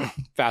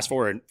 fast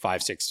forward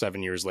 5, 6,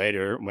 7 years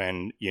later,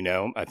 when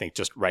I think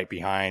just right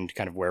behind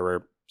kind of where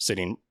we're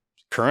sitting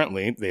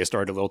currently, they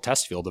started a little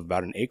test field of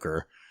about an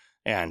acre.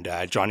 And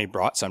Johnny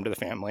brought some to the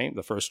family,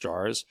 the first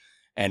jars,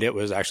 and it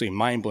was actually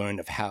mind-blowing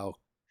of how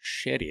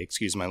shitty,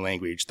 excuse my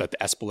language, that the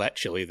Espelette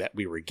chili that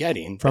we were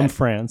getting from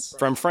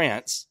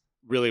France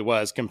really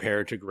was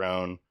compared to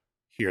grown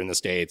here in the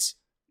States,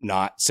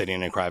 not sitting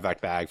in a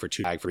cryovac bag for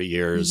 2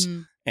 years.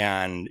 Mm-hmm.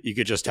 And you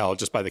could just tell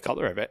just by the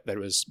color of it that it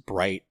was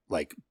bright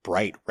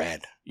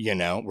red,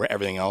 where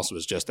everything else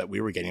was just that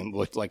we were getting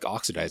looked like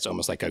oxidized,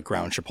 almost like a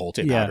ground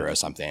chipotle powder or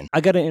something. I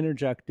got to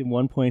interject in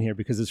one point here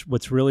because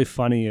what's really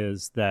funny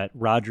is that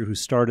Roger, who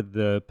started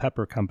the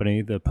pepper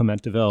company, the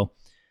Pimentaville,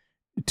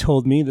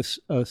 told me this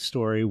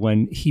story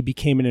when he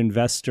became an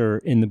investor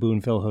in the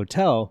Boonville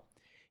Hotel.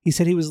 He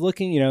said he was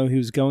looking, he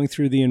was going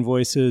through the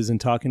invoices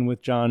and talking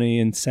with Johnny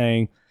and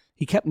saying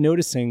he kept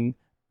noticing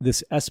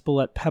this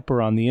Espelette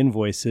pepper on the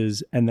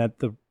invoices, and that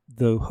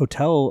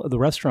the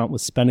restaurant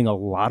was spending a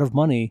lot of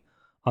money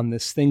on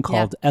this thing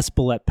called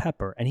Espelette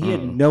pepper, and he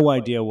had no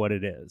idea what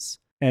it is.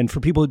 And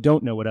for people who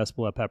don't know what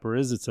Espelette pepper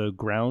is, it's a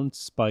ground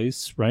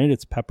spice, right?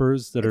 It's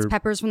peppers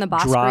peppers from the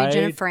Basque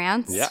region of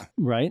France. Yeah.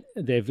 Right.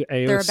 They have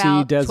AOC They're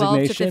about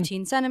designation. 12 to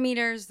 15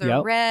 centimeters.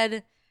 They're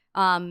red.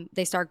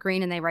 They start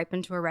green and they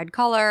ripen to a red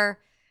color.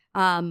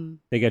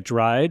 They get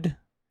dried.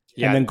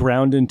 Yeah. And then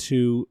ground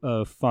into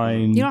a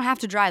fine. You don't have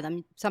to dry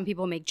them. Some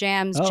people make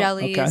jams,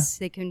 jellies.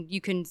 Okay.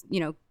 You can,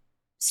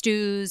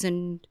 stews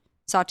and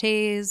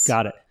sautés.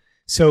 Got it.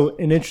 So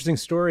an interesting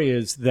story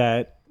is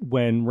that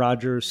when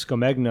Roger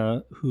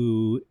Scomegna,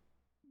 who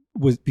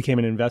became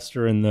an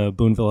investor in the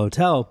Boonville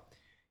Hotel,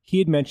 he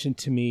had mentioned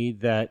to me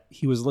that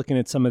he was looking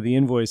at some of the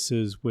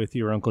invoices with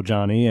your Uncle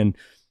Johnny, and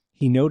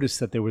he noticed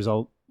that there was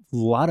a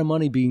lot of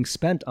money being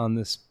spent on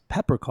this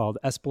pepper called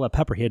Espelette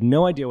pepper. He had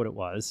no idea what it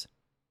was.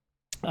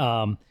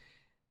 And,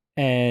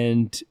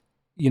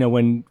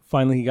 when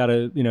finally he got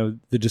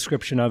the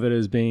description of it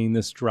as being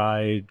this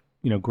dried,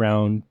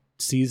 ground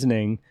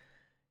seasoning,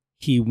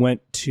 he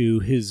went to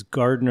his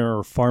gardener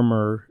or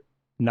farmer,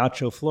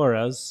 Nacho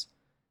Flores,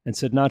 and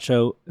said,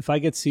 Nacho, if I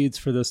get seeds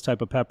for this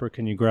type of pepper,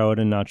 can you grow it?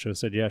 And Nacho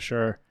said, yeah,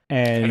 sure.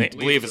 And I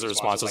believe his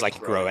response was, I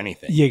can grow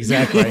anything. Yeah,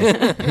 exactly.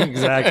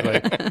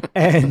 Exactly.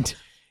 And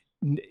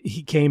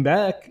he came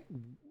back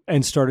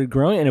and started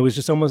growing. And it was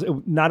just almost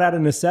not out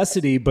of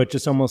necessity, but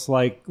just almost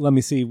like, let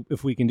me see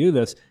if we can do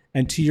this.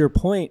 And to your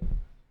point,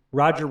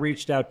 Roger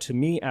reached out to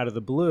me out of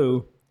the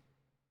blue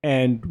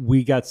and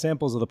we got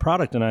samples of the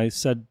product. And I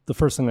said, the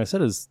first thing I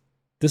said is,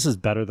 this is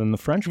better than the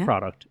French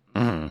product.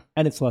 Mm-hmm.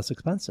 And it's less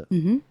expensive.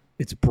 Mm-hmm.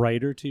 It's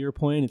brighter, to your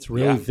point. It's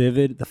really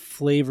vivid. The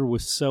flavor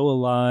was so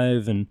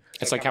alive. And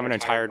it's like having a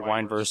tired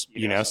wine versus,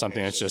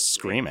 something that's just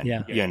screaming,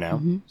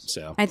 Mm-hmm.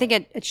 So I think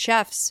at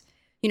Chef's,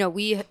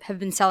 we have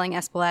been selling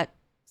Espelette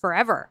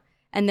forever.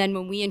 And then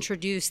when we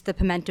introduced the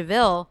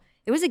Pimentaville,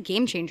 it was a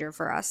game changer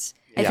for us.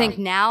 I think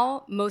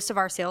now most of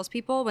our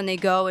salespeople, when they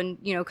go and,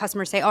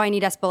 customers say, oh, I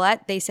need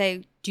Espelette, they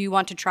say, do you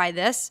want to try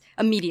this?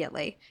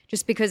 Immediately.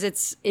 Just because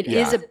it's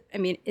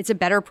a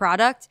better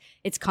product.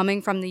 It's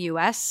coming from the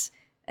US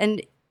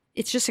and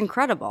it's just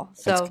incredible.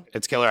 So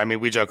it's killer. I mean,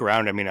 we joke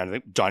around. I mean, I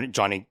think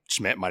Johnny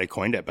Schmidt might have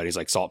coined it, but he's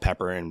like salt,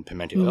 pepper, and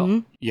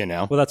Pimentaville,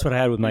 Well, that's what I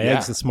had with my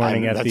eggs this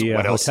morning at the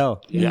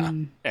hotel. Yeah.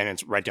 And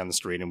it's right down the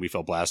street and we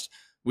feel blessed.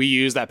 We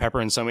use that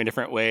pepper in so many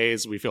different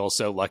ways. We feel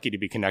so lucky to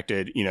be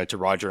connected, to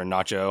Roger and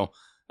Nacho.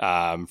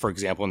 For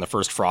example, when the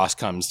first frost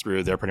comes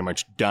through, they're pretty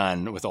much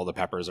done with all the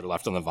peppers that are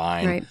left on the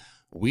vine. Right.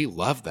 We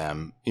love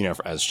them,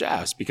 as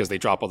chefs because they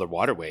drop all their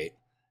water weight.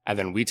 And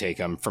then we take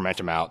them, ferment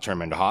them out, turn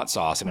them into hot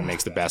sauce, and it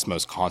makes the best,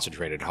 most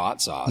concentrated hot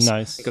sauce.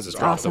 Nice. Because it's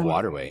dropped the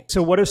water weight.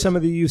 So what are some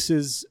of the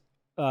uses?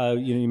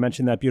 You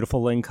mentioned that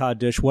beautiful ling cod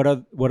dish. What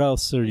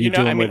else are you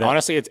doing with it?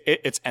 Honestly,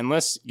 it's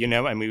endless.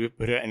 We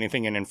put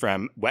anything in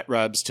from wet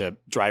rubs to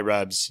dry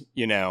rubs,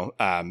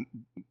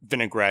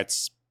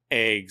 vinaigrettes,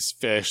 eggs,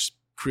 fish,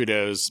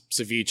 crudos,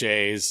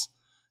 ceviches.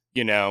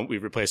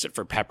 We've replaced it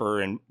for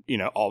pepper and,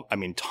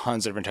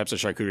 tons of different types of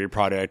charcuterie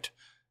product,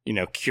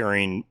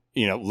 curing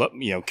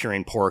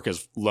pork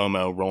as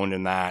lomo, rolling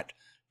in that,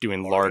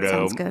 doing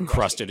lardo,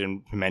 crusted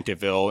in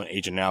Pimentaville, and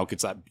aging out,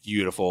 gets that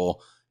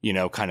beautiful,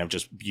 kind of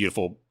just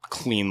beautiful,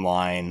 clean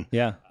line.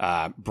 Yeah.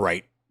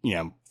 Bright,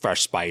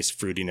 fresh spice,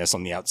 fruitiness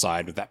on the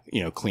outside with that,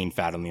 clean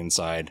fat on the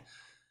inside.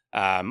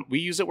 We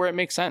use it where it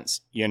makes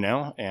sense,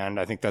 and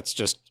I think that's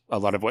just a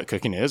lot of what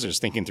cooking is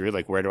thinking through,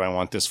 like, where do I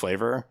want this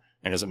flavor?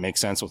 And does it make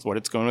sense with what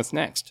it's going with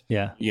next?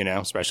 Yeah.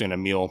 Especially in a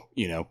meal,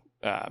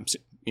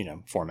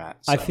 format.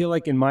 So. I feel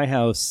like in my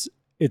house,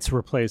 it's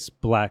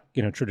replaced black,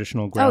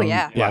 traditional ground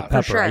black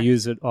pepper. Sure. I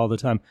use it all the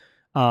time.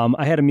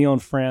 I had a meal in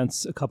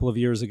France a couple of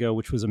years ago,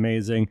 which was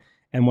amazing.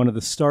 And one of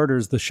the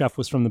starters, the chef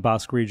was from the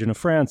Basque region of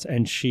France,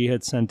 and she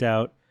had sent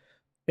out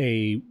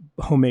a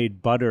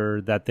homemade butter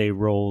that they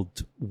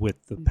rolled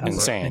with the pepper.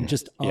 Insane. And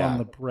just on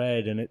the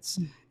bread. And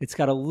it's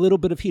got a little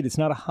bit of heat. It's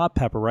not a hot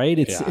pepper, right?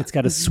 It's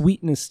got a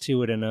sweetness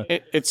to it. And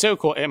it's so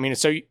cool. I mean,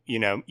 it's so,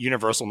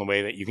 universal in the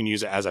way that you can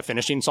use it as a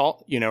finishing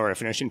salt, or a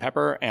finishing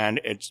pepper. And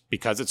it's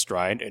because it's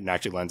dried, it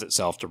actually lends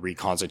itself to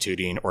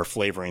reconstituting or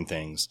flavoring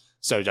things.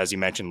 So as you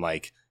mentioned,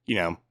 like,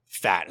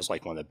 fat is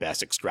like one of the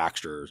best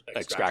extractors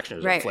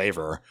of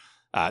flavor.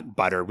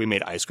 Butter, we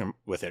made ice cream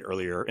with it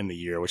earlier in the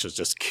year, which is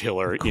just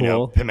killer,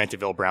 cool.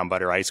 Pimentaville brown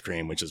butter ice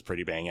cream, which is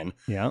pretty banging.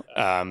 Yeah.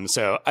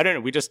 So I don't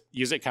know, we just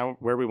use it kind of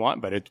where we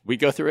want, but we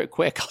go through it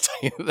quick, I'll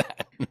tell you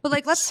that.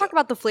 But let's talk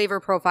about the flavor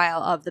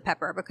profile of the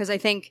pepper, because I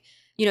think,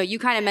 you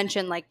kind of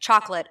mentioned like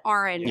chocolate,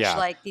 orange,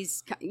 like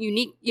these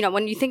unique,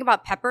 when you think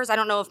about peppers, I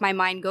don't know if my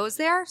mind goes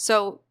there.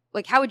 So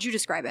how would you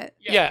describe it?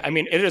 Yeah, I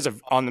mean, it is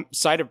on the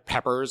side of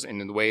peppers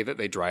and in the way that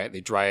they dry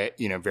it,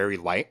 very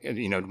light.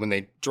 When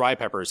they dry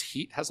peppers,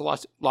 heat has a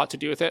lot to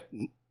do with it.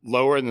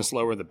 Lower and the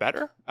slower, the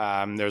better.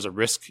 There's a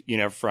risk,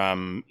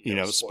 from,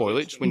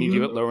 spoilage when you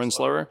do it lower and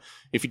slower.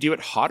 If you do it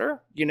hotter,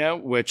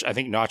 which I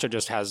think Nacho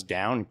just has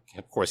down,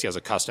 of course, he has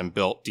a custom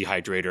built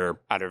dehydrator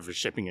out of a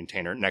shipping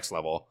container, next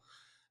level.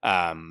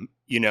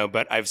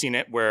 But I've seen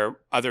it where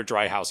other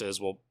dry houses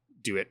will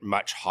do it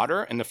much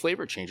hotter and the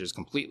flavor changes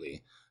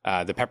completely.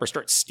 The pepper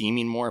starts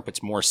steaming more, it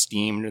puts more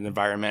steam in the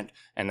environment,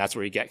 and that's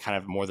where you get kind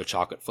of more of the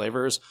chocolate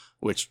flavors,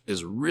 which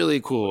is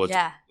really cool. It's,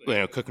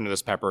 cooking with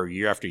this pepper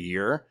year after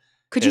year.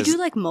 Could you do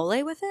like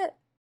mole with it?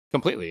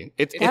 Completely.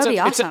 That would be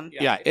awesome.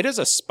 It is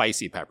a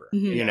spicy pepper.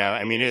 Mm-hmm.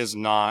 I mean, it's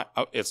not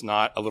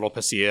a little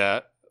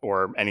pasilla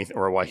or anything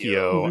or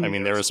guajillo. Mm-hmm. I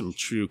mean, there is some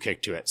true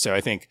kick to it. So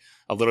I think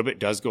a little bit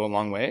does go a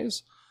long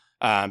ways.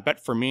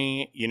 But for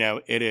me,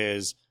 it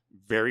is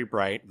very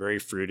bright, very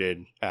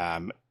fruited,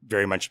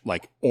 very much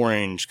like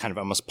orange, kind of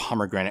almost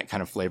pomegranate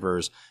kind of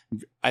flavors.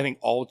 I think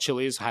all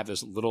chilies have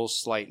this little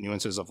slight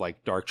nuances of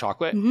like dark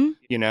chocolate.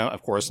 Mm-hmm.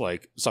 Of course,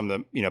 like some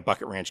of the,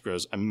 Bucket Ranch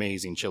grows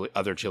amazing chili,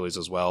 other chilies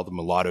as well, the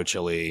mulatto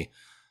chili,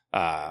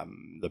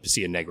 the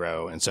pasilla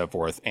negro and so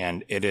forth.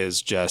 And it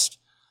is just,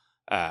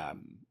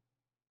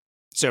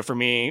 so for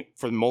me,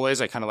 for the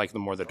moles, I kind of like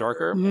the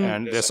darker, mm-hmm.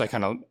 and this I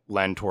kind of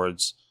lend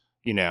towards,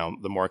 the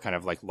more kind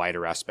of like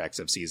lighter aspects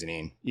of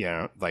seasoning,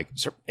 like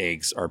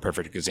eggs are a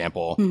perfect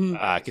example,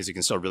 because you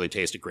can still really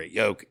taste a great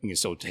yolk. You can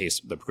still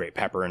taste the great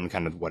pepper and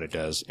kind of what it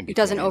does. It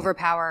doesn't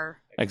overpower.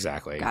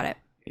 Exactly. Got it.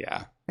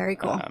 Yeah. Very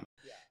cool.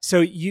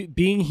 So you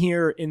being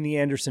here in the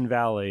Anderson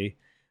Valley,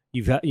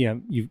 you've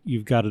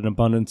got an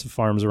abundance of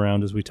farms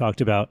around, as we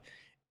talked about.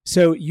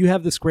 So you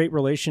have this great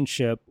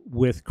relationship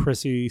with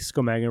Chrissy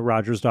Scomagna,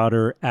 Roger's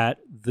daughter, at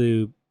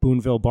the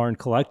Boonville Barn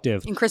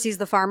Collective. And Chrissy's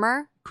the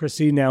farmer?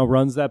 Chrissy now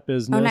runs that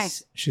business. Oh,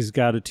 nice. She's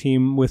got a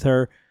team with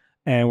her,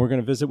 and we're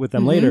going to visit with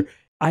them later.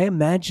 I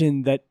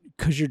imagine that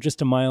because you're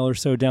just a mile or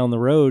so down the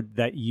road,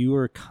 that you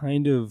are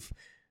kind of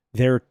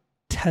their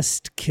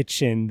test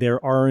kitchen,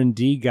 their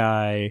R&D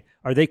guy.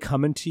 Are they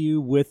coming to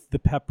you with the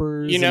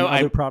peppers and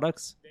other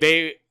products?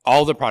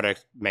 All the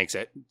product makes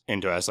it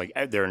into us, like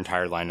their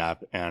entire lineup.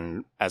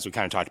 And as we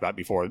kind of talked about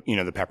before,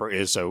 the pepper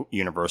is so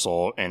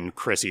universal, and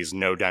Chrissy's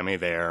no dummy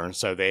there.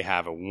 So they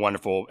have a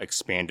wonderful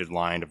expanded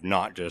line of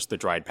not just the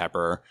dried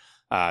pepper.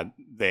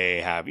 They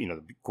have,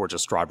 the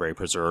gorgeous strawberry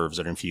preserves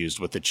that are infused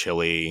with the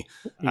chili,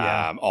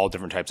 all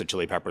different types of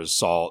chili peppers,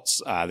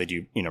 salts. They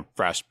do,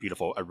 fresh,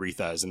 beautiful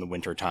arethas in the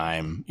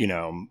wintertime,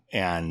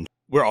 and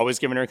we're always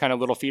giving her kind of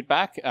little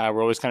feedback.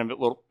 We're always kind of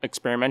a little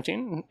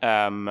experimenting.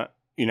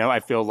 I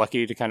feel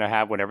lucky to kind of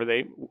have whatever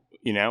they,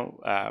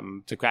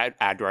 to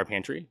add to our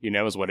pantry,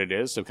 is what it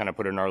is. So kind of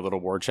put it in our little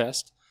war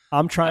chest.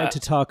 I'm trying to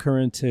talk her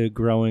into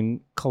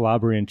growing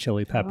Calabrian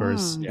chili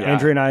peppers. Oh. Yeah.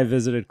 Andrea and I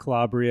visited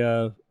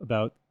Calabria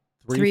about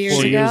 4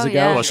 years years ago.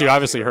 yeah. Well, she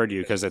obviously heard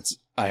you because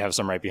I have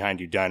some right behind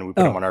you done. We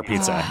put them on our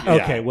pizza.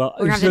 Okay, well,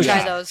 We're going to have to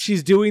try those.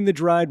 She's doing the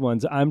dried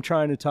ones. I'm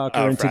trying to talk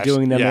her into fresh.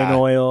 doing them in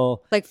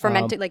oil. Like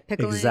fermented, like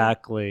pickling?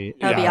 Exactly.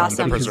 That would be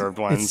awesome. The preserved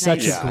ones. It's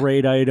such a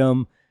great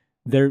item.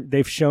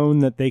 They've shown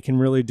that they can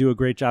really do a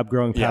great job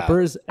growing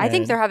peppers. I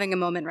think they're having a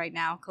moment right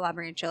now,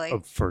 Calabrian chili. Oh,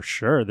 for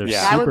sure. They're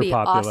That super would be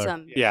popular.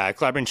 awesome. Yeah,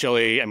 Calabrian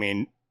chili, I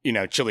mean,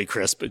 chili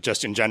crisp,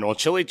 just in general,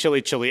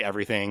 chili,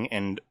 everything.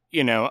 And,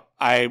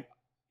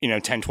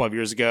 10, 12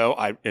 years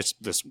ago,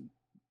 this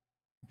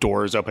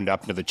doors opened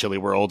up into the chili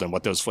world and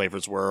what those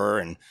flavors were,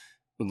 and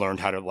learned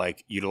how to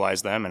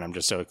utilize them. And I'm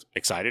just so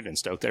excited and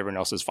stoked that everyone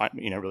else is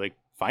really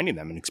finding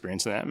them and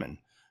experiencing them. And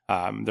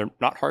they're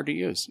not hard to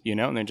use,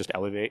 and they just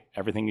elevate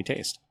everything you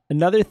taste.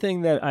 Another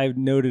thing that I've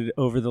noted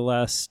over the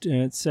last,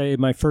 say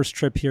my first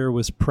trip here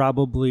was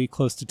probably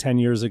close to 10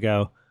 years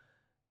ago.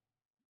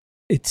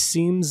 It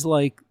seems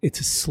like it's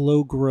a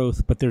slow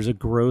growth, but there's a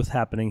growth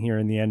happening here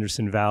in the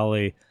Anderson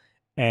Valley.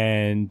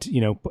 And,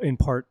 in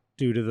part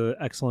due to the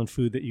excellent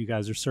food that you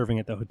guys are serving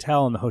at the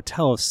hotel. And the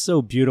hotel is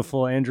so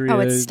beautiful, Andrea. Oh,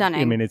 it's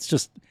stunning. I mean, it's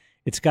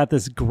got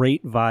this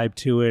great vibe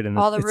to it. And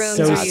all the it's rooms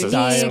so are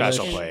stylish.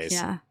 Special place.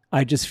 Yeah.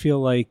 I just feel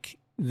like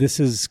this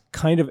is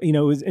kind of, it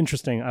was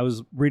interesting. I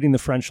was reading the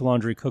French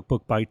Laundry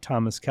Cookbook by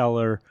Thomas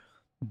Keller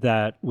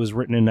that was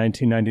written in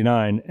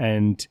 1999,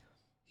 and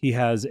he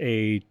has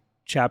a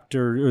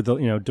chapter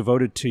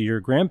devoted to your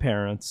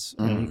grandparents,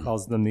 and he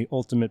calls them the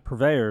ultimate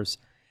purveyors.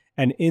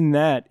 And in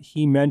that,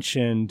 he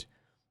mentioned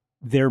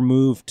their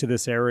move to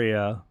this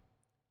area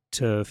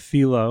to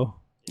Philo.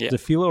 Yeah. Is it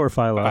Philo or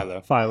Philo?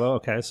 Philo. Philo.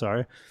 Okay,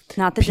 sorry.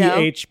 Not the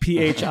dough.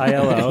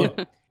 Philo.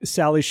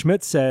 Sally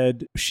Schmidt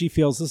said she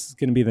feels this is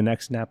going to be the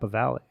next Napa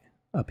Valley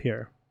up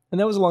here. And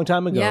that was a long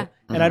time ago. Yeah.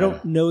 And I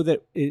don't know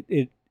that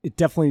it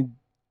definitely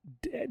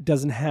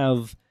doesn't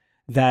have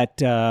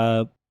that.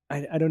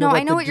 I don't know. No,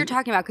 I know what you're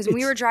talking about, because when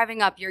we were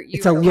driving up,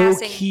 it's you a were low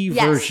passing, key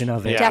yes, version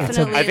of it. Yeah.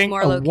 Definitely, I think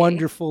more a low key.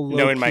 wonderful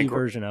low my key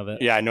version of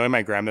it. Yeah, knowing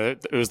my grandmother,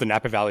 it was the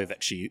Napa Valley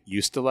that she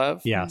used to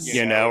love. Yes.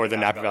 Or the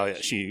Napa Valley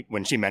that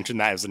when she mentioned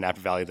that, it was the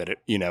Napa Valley that it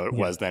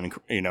was then,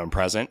 and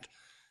present.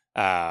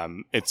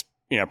 It's,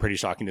 pretty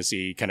shocking to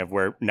see kind of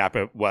where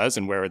Napa was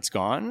and where it's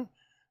gone.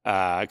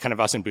 Kind of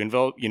us in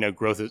Boonville,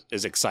 growth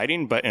is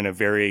exciting, but in a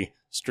very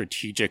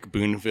strategic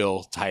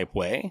Boonville type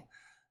way.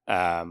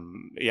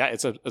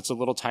 It's a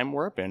little time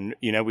warp, and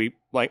we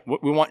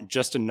want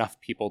just enough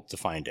people to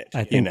find it.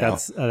 I think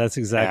that's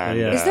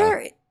exactly it. Is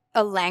there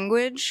a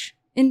language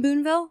in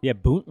Boonville? Yeah,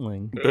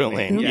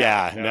 Boontling.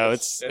 Yeah, no,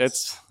 it's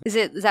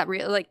Is that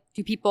real? Like,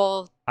 do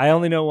people? I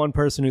only know one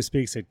person who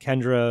speaks it,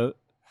 Kendra.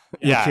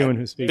 McEwen,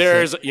 who speaks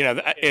there's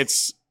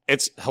it.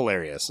 it's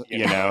hilarious,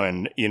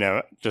 and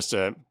just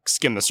to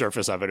skim the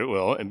surface of it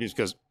will, and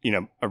because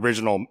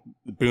original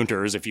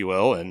Boonters, if you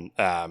will, and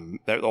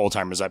the old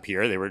timers up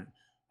here, they were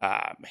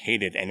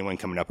hated anyone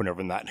coming up and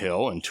over that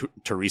hill, and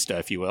tourista,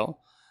 if you will,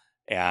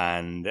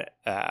 and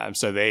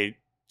so they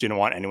didn't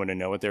want anyone to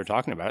know what they were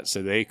talking about,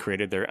 so they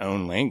created their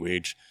own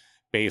language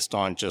based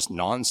on just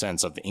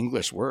nonsense of the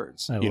English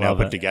words,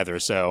 put together.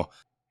 So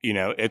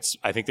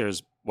I think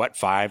there's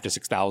 5,000 to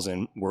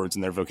 6,000 words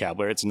in their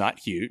vocabulary. It's not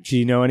huge. Do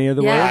you know any of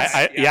the words?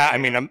 I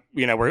mean,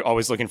 we're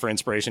always looking for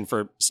inspiration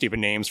for stupid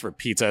names for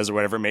pizzas or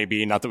whatever it may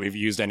be. Not that we've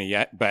used any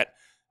yet, but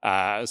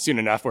soon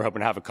enough, we're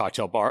hoping to have a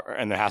cocktail bar,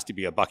 and there has to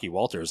be a Bucky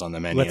Walters on the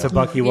menu. What's a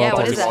Bucky Walters?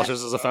 what is Bucky that?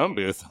 Walters is a phone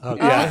booth.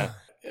 Okay. Yeah.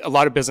 A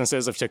lot of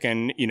businesses have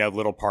taken,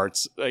 little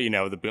parts,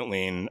 the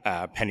Boonville,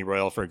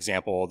 Pennyroyal, for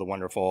example, the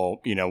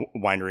wonderful,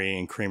 winery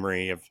and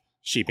creamery of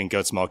sheep and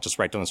goat's milk just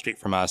right down the street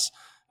from us.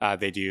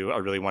 They do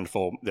a really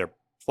wonderful, their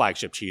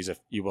flagship cheese, if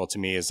you will, to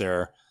me, is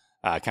their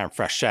kind of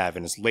fresh chèvre,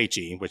 and it's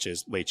Leche, which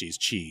is Leche's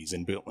cheese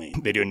in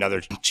Boonville. They do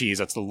another cheese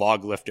that's the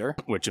log lifter,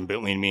 which in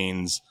Boonville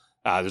means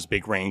there's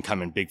big rain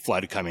coming, big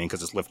flood coming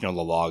because it's lifting all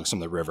the logs from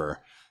the river.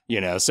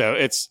 So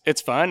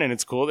it's fun and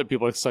it's cool that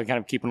people are still kind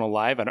of keeping it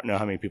alive. I don't know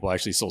how many people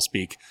actually still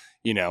speak,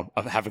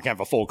 having kind of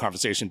a full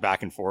conversation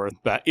back and forth.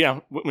 But,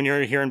 when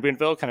you're here in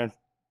Boonville, kind of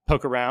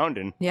poke around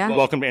and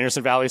welcome to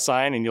Anderson Valley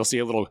sign, and you'll see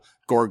a little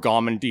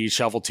Gorgomondy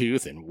shovel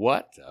tooth and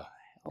what the hell.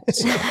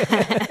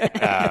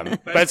 So,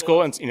 but it's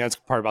cool. And, it's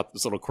part about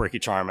this little quirky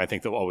charm. I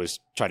think they'll always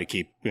try to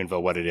keep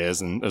Boonville what it is.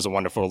 And there's a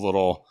wonderful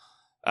little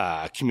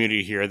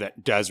community here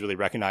that does really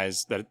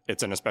recognize that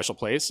it's in a special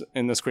place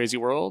in this crazy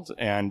world,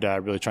 and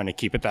really trying to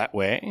keep it that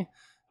way,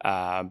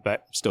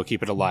 but still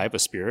keep it alive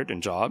with spirit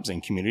and jobs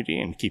and community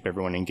and keep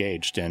everyone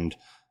engaged. And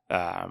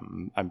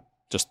I'm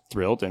just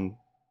thrilled and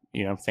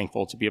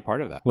thankful to be a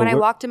part of that. When I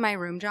walked in my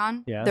room,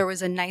 John, there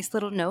was a nice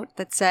little note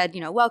that said,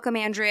 welcome,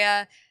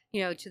 Andrea,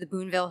 to the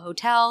Boonville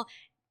Hotel.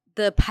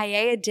 The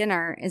paella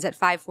dinner is at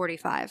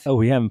 5:45. Oh,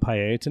 we having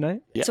paella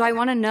tonight? Yeah. So I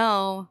want to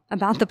know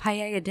about the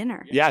paella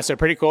dinner. Yeah, so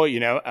pretty cool.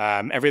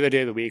 Every other day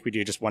of the week, we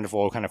do just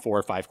wonderful kind of 4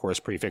 or 5 course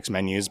prefix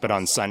menus. But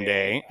on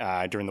Sunday,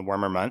 during the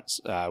warmer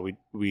months,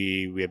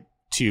 we have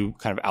 2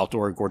 kind of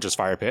outdoor gorgeous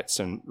fire pits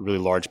and really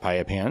large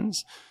paella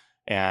pans.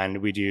 And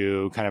we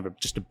do kind of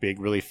just a big,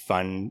 really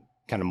fun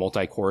kind of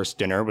multi-course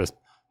dinner with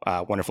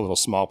wonderful little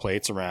small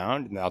plates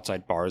around, and the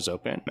outside bar is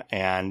open.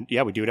 And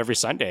we do it every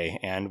Sunday,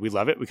 and we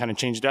love it. We kind of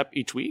change it up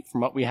each week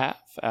from what we have.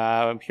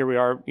 Here we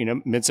are,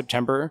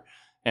 mid-September,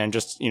 and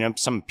just,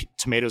 some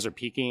tomatoes are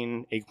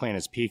peaking, eggplant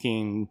is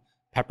peaking,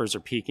 peppers are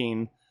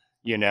peaking,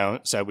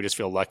 so we just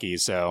feel lucky.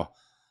 So,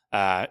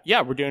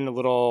 we're doing a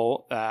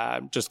little,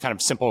 just kind of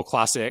simple,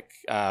 classic,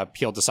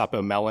 peeled de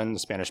sapo melon, the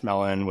Spanish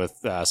melon with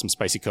some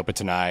spicy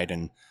copetonide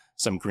and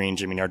some green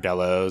Jimmy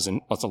Nardellos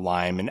and lots of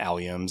lime and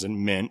alliums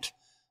and mint.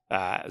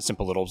 A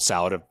simple little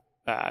salad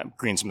of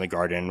greens from the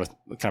garden with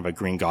kind of a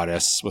green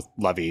goddess with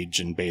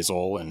lovage and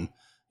basil and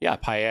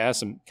paella,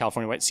 some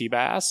California white sea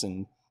bass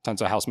and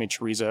tons of house-made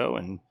chorizo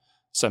and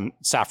some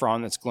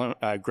saffron that's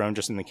grown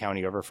just in the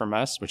county over from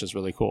us, which is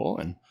really cool,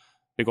 and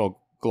big old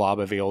glob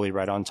of aioli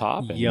right on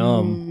top. And,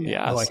 Yum.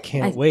 Yeah. Oh, I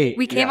can't wait.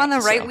 We came on the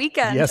right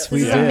weekend. Yes,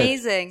 we did. did. This is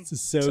amazing. This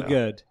is so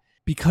good.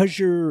 Because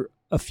you're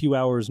a few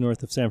hours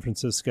north of San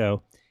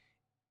Francisco,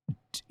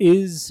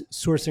 is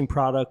sourcing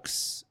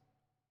products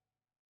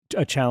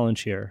a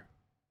challenge here?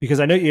 Because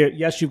I know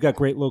you've got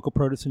great local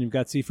produce and you've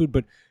got seafood,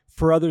 but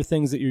for other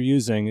things that you're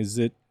using,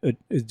 do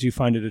you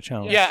find it a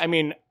challenge? Yeah, I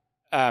mean,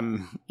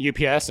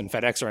 UPS and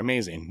FedEx are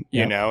amazing,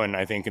 and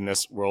I think in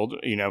this world,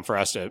 for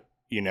us to,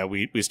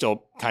 we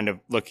still kind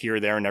of look here,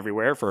 there, and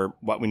everywhere for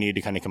what we need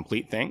to kind of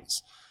complete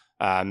things.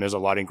 There's a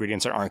lot of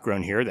ingredients that aren't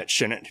grown here that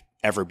shouldn't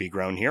ever be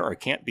grown here or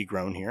can't be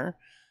grown here.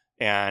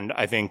 And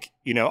I think,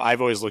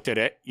 I've always looked at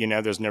it,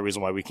 there's no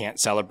reason why we can't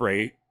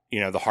celebrate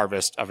the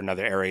harvest of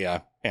another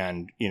area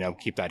and,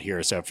 keep that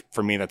here. So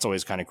for me, that's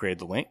always kind of created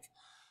the link.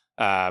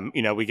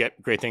 We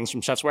get great things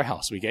from Chef's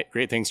Warehouse. We get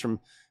great things from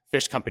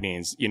fish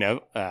companies. They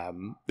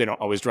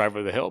don't always drive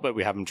over the hill, but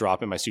we have them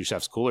drop in my sous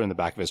chef's cooler in the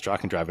back of his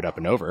truck and drive it up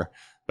and over.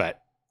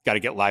 But got to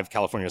get live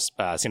California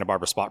Santa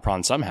Barbara spot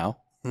prawn somehow.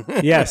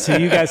 Yeah.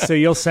 So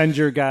you'll send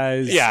your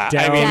guys down.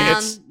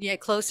 I mean,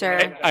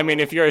 closer. I mean,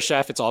 if you're a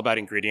chef, it's all about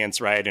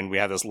ingredients, right? And we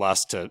have this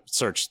lust to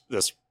search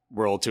this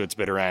world to its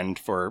bitter end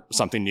for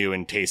something new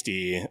and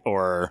tasty,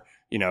 or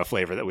a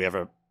flavor that we have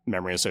a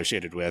memory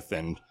associated with.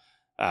 And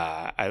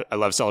I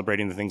love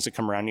celebrating the things that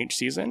come around each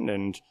season.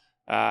 And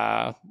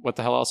what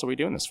the hell else are we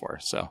doing this for?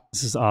 So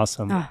this is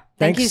awesome. Thank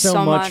Thanks you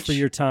so much for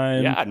your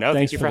time. Yeah, no,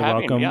 thanks thank you for for the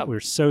having welcome. me. Yeah. We're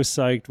so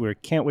psyched. We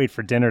can't wait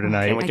for dinner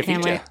tonight. Can't wait to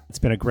feed you. It's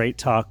been a great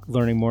talk,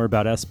 learning more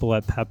about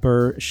Espelette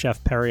pepper.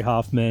 Chef Perry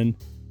Hoffman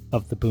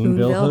of the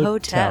Boonville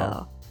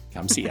Hotel.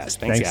 Come see us.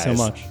 Thanks guys. so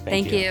much.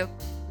 Thank you.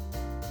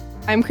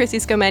 I'm Chrissy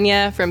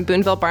Scomenia from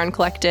Boonville Barn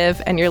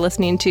Collective, and you're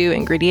listening to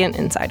Ingredient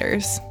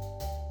Insiders.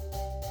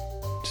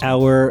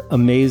 Our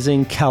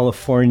amazing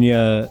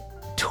California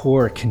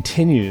tour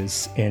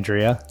continues,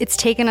 Andrea. It's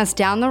taken us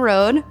down the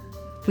road.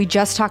 We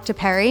just talked to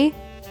Perry,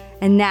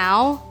 and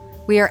now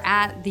we are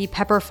at the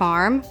Pepper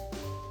Farm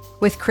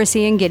with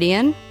Chrissy and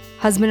Gideon,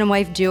 husband and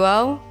wife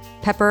duo,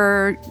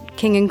 Pepper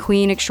King and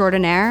Queen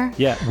extraordinaire.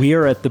 Yeah, we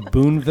are at the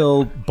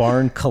Boonville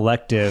Barn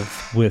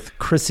Collective with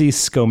Chrissy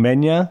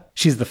Scomenia.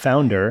 She's the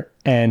founder,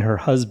 and her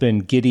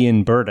husband,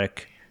 Gideon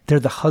Burdick. They're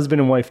the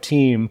husband and wife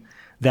team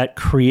that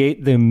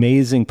create the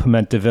amazing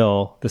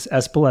Pimentaville, this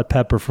Espelette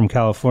pepper from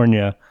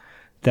California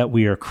that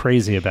we are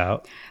crazy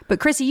about. But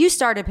Chrissy, you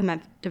started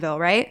Pimentaville,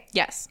 right?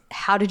 Yes.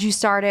 How did you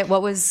start it?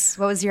 What was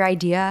your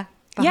idea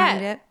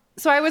behind it?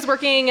 So I was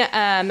working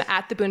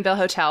at the Boonville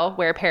Hotel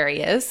where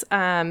Perry is,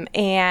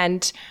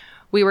 and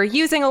we were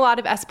using a lot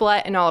of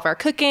Espelette in all of our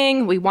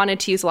cooking. We wanted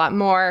to use a lot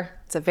more.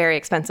 It's a very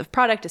expensive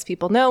product, as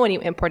people know, when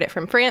you import it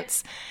from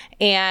France.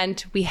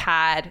 And we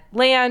had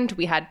land,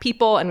 we had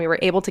people, and we were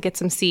able to get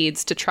some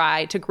seeds to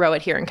try to grow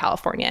it here in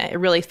California. It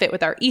really fit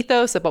with our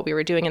ethos of what we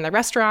were doing in the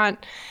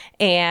restaurant.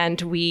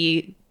 And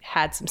we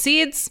had some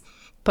seeds,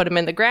 put them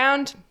in the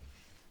ground.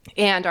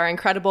 And our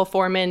incredible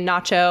foreman,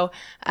 Nacho,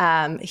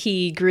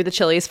 he grew the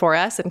chilies for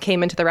us and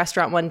came into the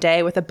restaurant one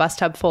day with a bus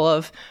tub full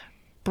of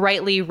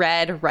brightly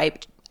red,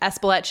 ripe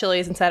Espelette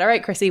chilies and said, all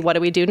right, Chrissy, what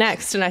do we do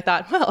next? And I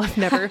thought, well,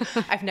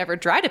 I've never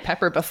dried a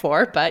pepper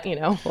before, but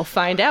we'll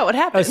find out what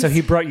happens. Oh, so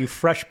he brought you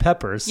fresh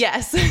peppers.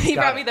 Yes. He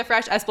brought me the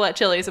fresh Espelette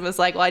chilies and was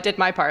like, well, I did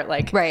my part.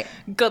 Like, Right.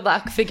 Good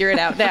luck, figure it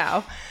out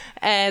now.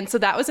 And so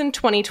that was in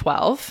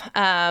 2012.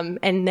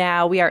 And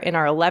now we are in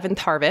our 11th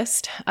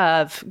harvest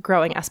of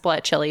growing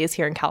Espelette chilies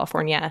here in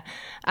California.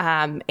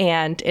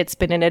 And it's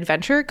been an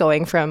adventure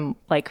going from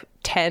like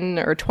 10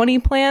 or 20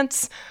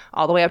 plants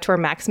all the way up to our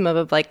maximum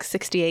of like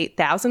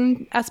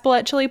 68,000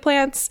 Espelette chili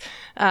plants.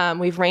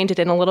 We've reined it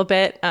in a little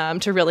bit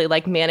to really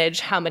like manage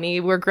how many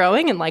we're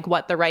growing and like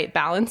what the right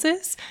balance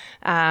is.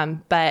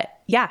 But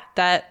yeah,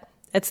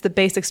 it's the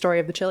basic story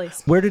of the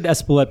chilies. Where did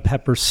Espelette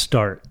pepper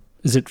start?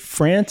 Is it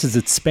France? Is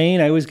it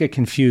Spain? I always get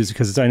confused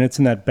because I know it's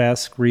in that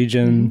Basque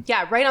region.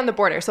 Yeah, right on the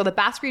border. So the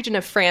Basque region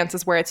of France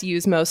is where it's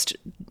used most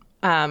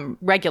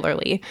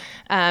regularly.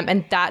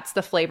 And that's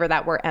the flavor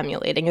that we're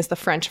emulating, is the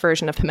French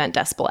version of piment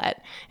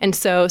d'Espelette. And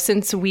so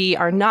since we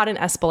are not an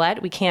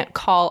Espelette, we can't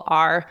call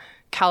our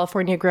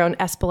California-grown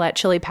Espelette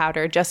chili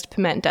powder just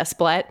piment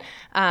d'Espelette.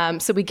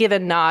 So we give a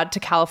nod to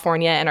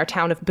California and our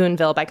town of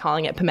Boonville by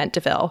calling it Piment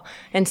DeVille.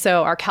 And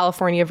so our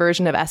California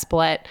version of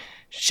Espelette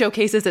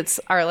showcases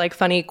our like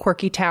funny,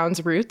 quirky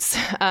town's roots,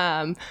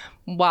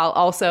 while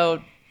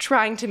also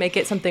trying to make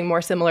it something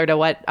more similar to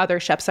what other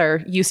chefs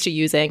are used to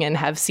using and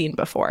have seen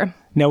before.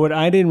 Now, what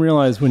I didn't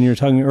realize when you were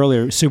talking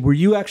earlier, so were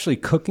you actually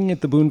cooking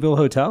at the Boonville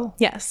Hotel?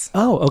 Yes.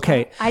 Oh,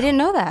 okay. I didn't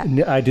know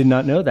that. I did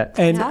not know that.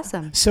 And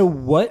awesome. So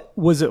what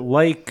was it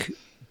like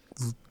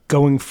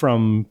going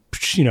from,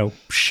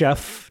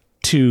 chef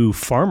to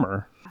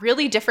farmer?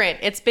 Really different.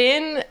 It's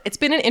been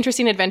an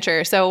interesting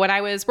adventure. So when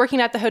I was working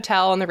at the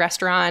hotel and the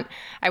restaurant,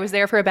 I was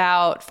there for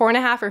about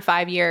 4.5 or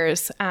 5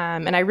 years,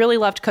 and I really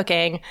loved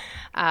cooking,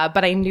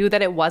 but I knew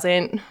that it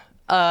wasn't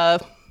a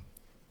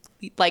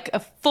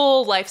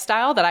full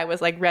lifestyle that I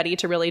was like ready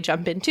to really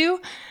jump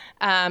into.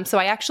 So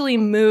I actually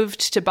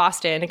moved to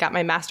Boston and got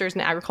my master's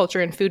in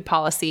agriculture and food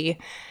policy,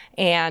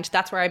 and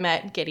that's where I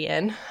met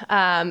Gideon.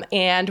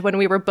 And when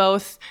we were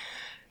both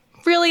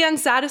really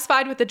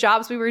unsatisfied with the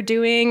jobs we were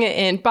doing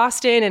in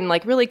Boston and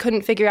like really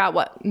couldn't figure out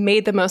what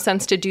made the most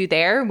sense to do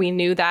there, we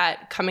knew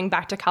that coming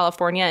back to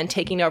California and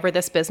taking over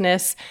this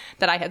business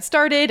that I had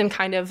started and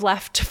kind of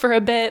left for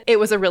a bit, it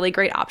was a really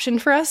great option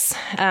for us.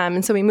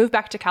 And so we moved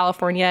back to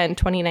California in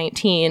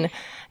 2019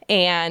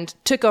 and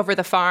took over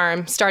the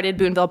farm, started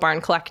Boonville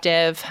Barn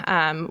Collective,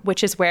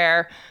 which is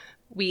where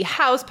we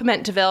house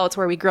Piment DeVille. It's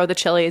where we grow the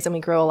chilies and we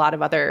grow a lot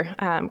of other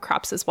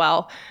crops as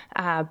well.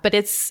 But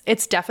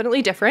it's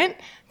definitely different.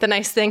 The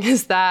nice thing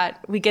is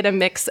that we get a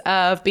mix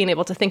of being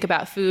able to think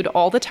about food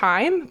all the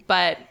time,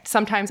 but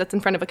sometimes that's in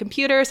front of a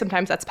computer,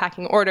 sometimes that's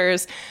packing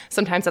orders,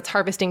 sometimes that's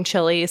harvesting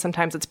chili,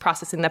 sometimes it's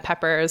processing the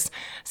peppers,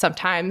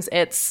 sometimes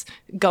it's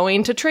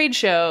going to trade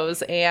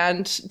shows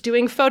and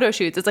doing photo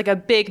shoots. It's like a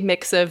big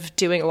mix of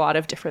doing a lot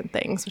of different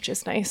things, which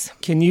is nice.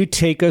 Can you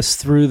take us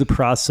through the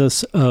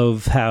process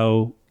of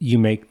how you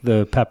make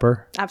the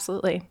pepper?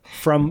 Absolutely.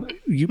 From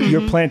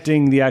you're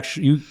planting the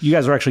actual, you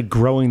guys are actually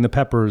growing the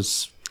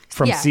peppers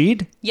from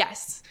seed?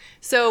 Yes.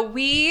 So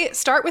we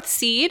start with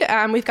seed.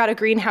 We've got a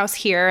greenhouse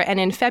here,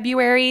 and in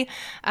February,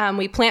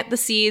 we plant the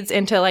seeds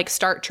into like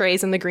start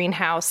trays in the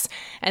greenhouse,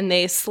 and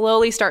they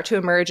slowly start to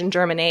emerge and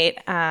germinate.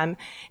 And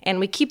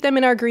we keep them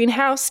in our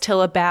greenhouse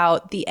till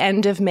about the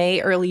end of May,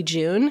 early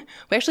June.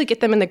 We actually get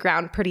them in the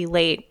ground pretty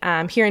late.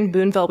 Here in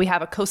Boonville, we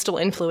have a coastal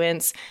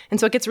influence, and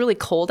so it gets really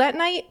cold at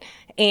night.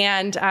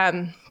 And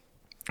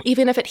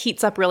even if it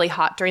heats up really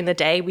hot during the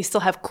day, we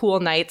still have cool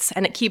nights,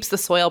 and it keeps the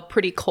soil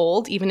pretty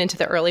cold even into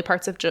the early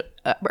parts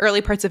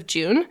of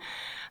June.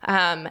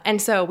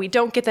 And so we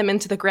don't get them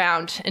into the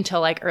ground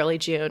until like early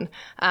June.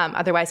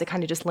 Otherwise, they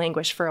kind of just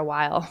languish for a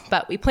while.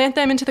 But we plant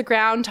them into the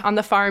ground on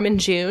the farm in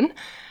June.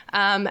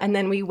 And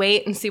then we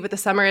wait and see what the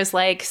summer is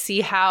like,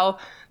 see how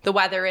the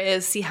weather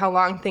is, see how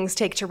long things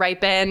take to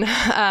ripen.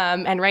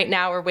 And right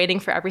now we're waiting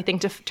for everything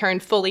to turn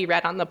fully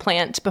red on the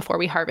plant before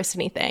we harvest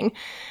anything.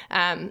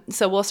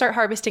 So we'll start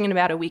harvesting in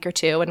about a week or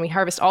two, and we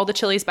harvest all the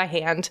chilies by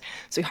hand.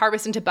 So we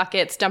harvest into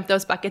buckets, dump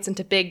those buckets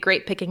into big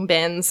grape picking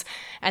bins,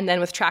 and then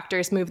with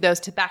tractors move those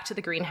back to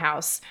the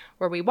greenhouse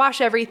where we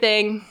wash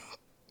everything,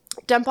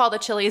 dump all the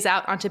chilies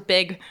out onto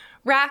big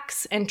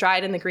racks, and dry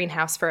it in the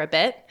greenhouse for a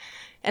bit.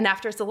 And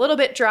after it's a little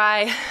bit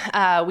dry,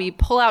 we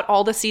pull out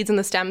all the seeds and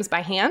the stems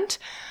by hand.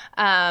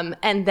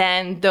 And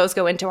then those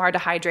go into our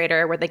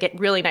dehydrator where they get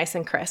really nice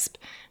and crisp.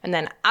 And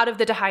then out of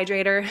the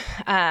dehydrator,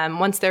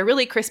 once they're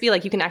really crispy,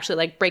 like you can actually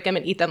like break them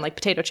and eat them like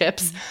potato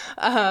chips,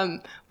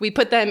 we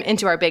put them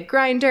into our big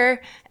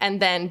grinder and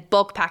then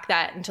bulk pack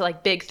that into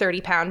like big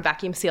 30-pound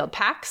vacuum sealed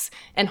packs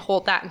and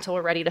hold that until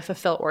we're ready to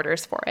fulfill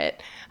orders for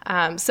it.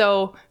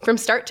 So from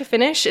start to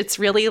finish, it's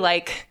really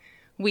like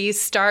we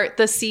start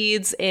the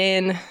seeds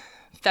in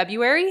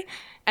February,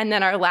 and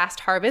then our last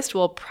harvest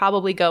will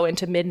probably go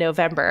into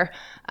mid-November.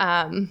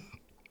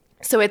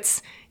 So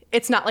it's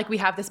it's not like we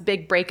have this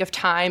big break of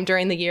time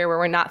during the year where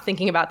we're not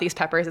thinking about these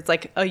peppers. It's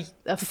like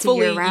a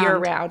fully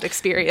year-round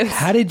experience.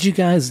 How did you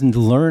guys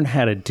learn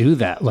how to do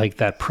that, like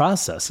that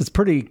process? It's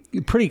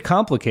pretty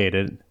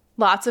complicated.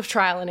 Lots of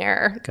trial and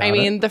error. I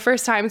mean, the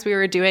first times we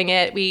were doing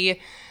it,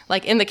 we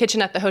like in the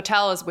kitchen at the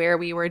hotel is where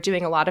we were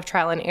doing a lot of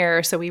trial and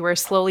error. So we were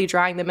slowly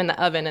drying them in the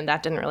oven, and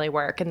that didn't really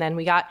work. And then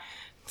we got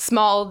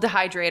small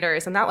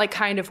dehydrators, and that like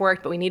kind of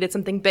worked, but we needed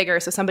something bigger.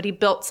 So somebody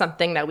built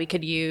something that we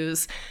could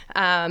use.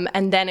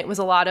 And then it was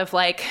a lot of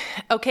like,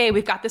 okay,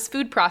 we've got this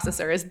food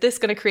processor. Is this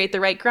going to create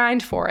the right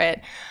grind for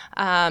it?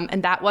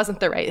 And that wasn't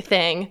the right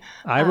thing.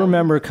 I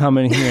remember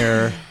coming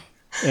here,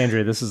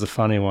 Andrea, this is a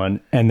funny one.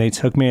 And they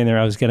took me in there.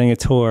 I was getting a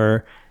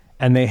tour,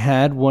 and they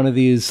had one of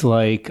these,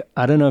 like,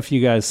 I don't know if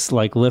you guys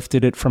like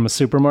lifted it from a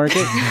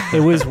supermarket.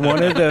 It was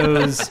one of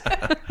those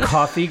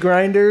coffee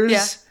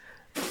grinders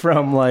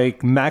from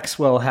like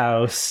Maxwell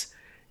House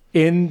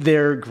in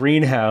their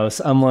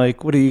greenhouse. I'm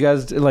like, what do you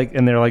guys do? Like?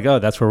 And they're like, oh,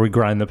 that's where we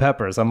grind the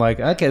peppers. I'm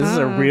like, okay, this is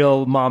a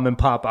real mom and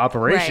pop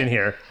operation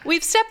here.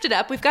 We've stepped it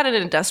up. We've got an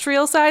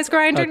industrial size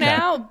grinder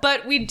now,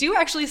 but we do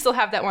actually still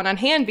have that one on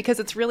hand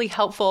because it's really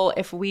helpful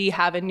if we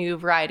have a new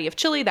variety of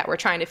chili that we're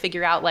trying to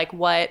figure out like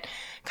what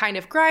kind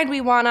of grind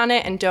we want on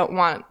it, and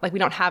we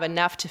don't have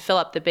enough to fill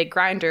up the big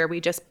grinder. We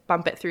just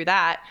bump it through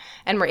that,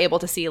 and we're able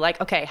to see like,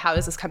 okay, how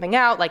is this coming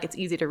out? Like, it's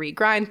easy to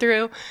regrind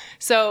through.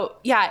 So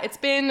yeah, it's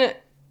been,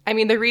 I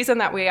mean, the reason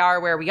that we are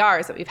where we are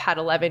is that we've had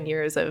 11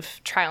 years of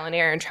trial and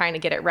error and trying to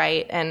get it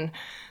right, and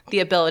the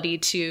ability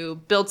to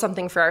build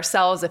something for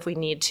ourselves if we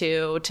need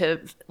to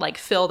like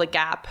fill the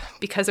gap,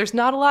 because there's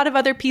not a lot of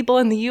other people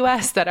in the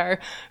US that are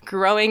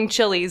growing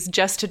chilies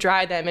just to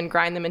dry them and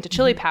grind them into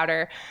chili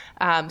powder.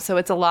 So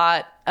it's a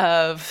lot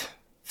of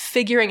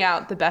figuring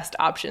out the best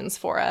options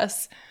for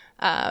us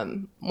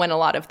when a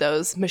lot of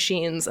those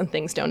machines and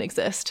things don't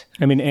exist.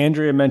 I mean,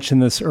 Andrea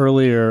mentioned this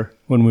earlier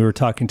when we were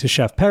talking to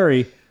Chef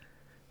Perry.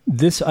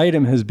 This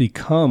item has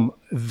become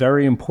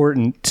very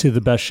important to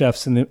the best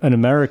chefs in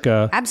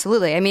America.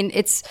 Absolutely. I mean,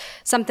 it's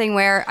something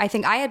where I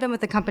think I had been with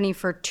the company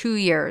for 2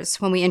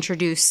 years when we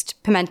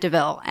introduced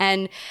Pimentaville.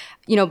 And,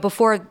 you know,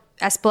 before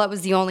Espelette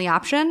was the only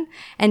option.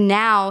 And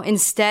now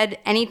instead,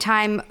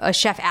 anytime a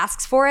chef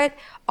asks for it,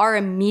 our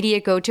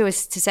immediate go-to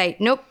is to say,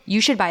 nope, you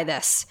should buy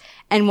this.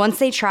 And once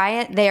they try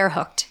it, they are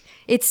hooked.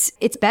 It's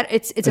better.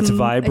 It's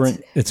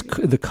vibrant. It's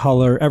the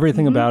color.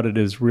 Everything about it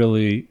is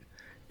really,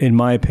 in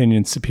my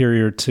opinion,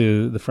 superior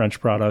to the French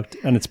product,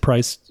 and it's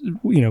priced,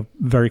 you know,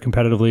 very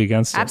competitively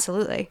against it.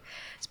 Absolutely.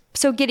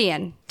 So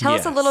Gideon, tell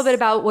us a little bit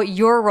about what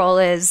your role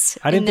is.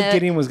 I didn't think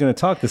Gideon was going to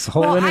talk this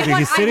whole interview.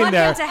 He's sitting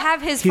there. I want him to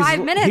have his 5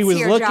 minutes. He was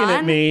here, looking John.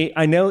 at me.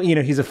 I know, you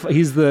know, he's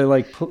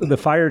the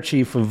fire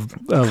chief of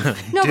No,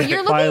 but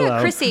you're looking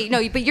at Chrissy.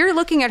 No, but you're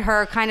looking at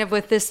her kind of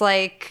with this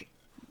like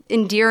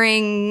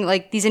endearing,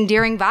 like these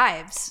endearing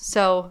vibes.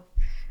 So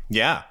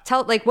yeah,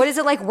 what is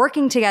it like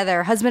working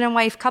together, husband and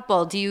wife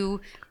couple? Do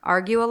you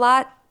argue a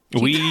lot?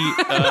 We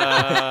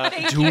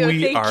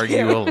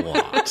argue a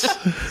lot?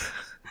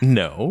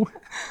 No.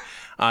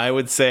 I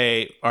would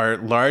say our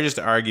largest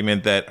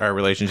argument that our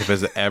relationship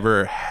has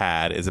ever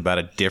had is about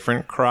a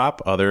different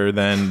crop other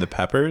than the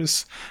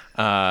peppers.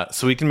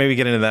 So we can maybe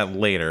get into that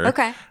later.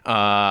 Okay.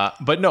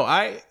 But no,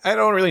 I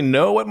don't really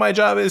know what my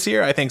job is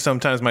here. I think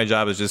sometimes my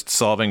job is just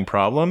solving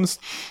problems.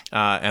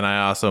 And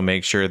I also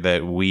make sure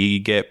that we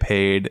get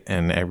paid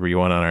and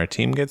everyone on our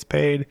team gets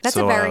paid. That's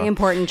a very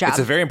important job. It's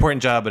a very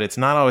important job, but it's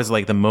not always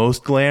like the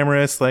most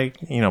glamorous. Like,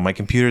 you know, my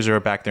computers are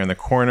back there in the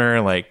corner.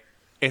 Like,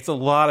 it's a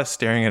lot of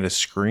staring at a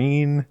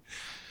screen.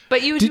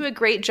 But you do a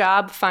great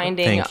job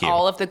finding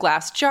all of the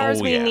glass jars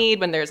we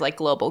need when there's like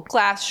global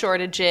glass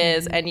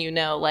shortages, and you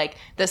know, like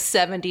the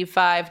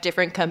 75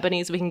 different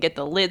companies we can get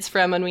the lids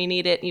from when we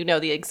need it. You know,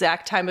 the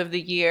exact time of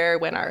the year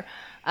when our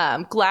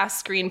glass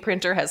screen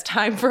printer has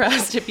time for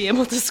us to be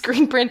able to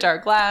screen print our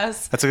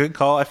glass. That's a good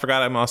call. I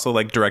forgot I'm also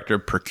like director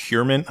of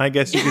procurement, I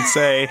guess you could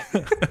say.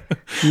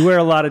 You wear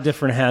a lot of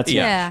different hats.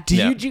 Yeah. Do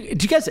you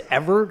guys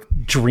ever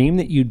dream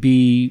that you'd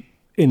be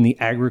in the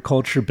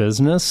agriculture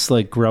business,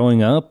 like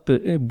growing up,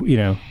 you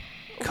know,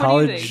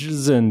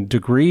 colleges and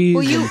degrees?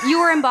 Well, you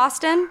were in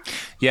Boston?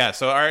 Yeah.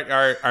 So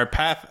our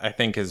path, I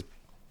think, has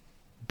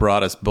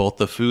brought us both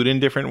the food in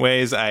different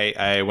ways.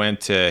 I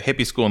went to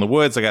hippie school in the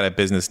woods. I got a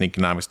business and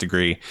economics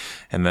degree.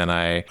 And then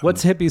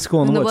What's hippie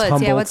school in the woods?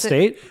 Humboldt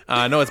State?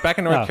 No, it's back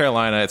in North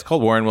Carolina. It's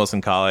called Warren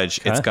Wilson College.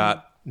 Okay. It's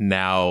got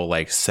now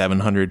like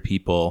 700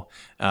 people.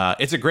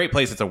 It's a great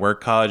place. It's a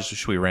work college.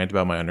 Should we rant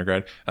about my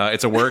undergrad?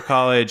 It's a work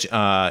college.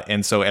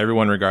 And so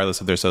everyone,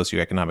 regardless of their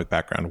socioeconomic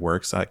background,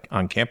 works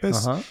on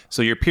campus.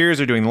 So your peers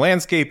are doing the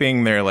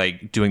landscaping. They're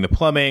like doing the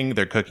plumbing.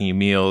 They're cooking you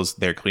meals.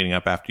 They're cleaning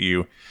up after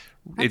you.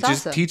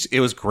 It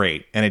was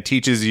great. And it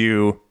teaches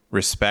you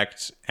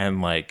respect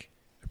and like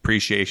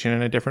appreciation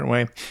in a different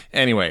way.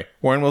 Anyway,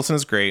 Warren Wilson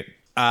is great.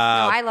 No,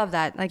 I love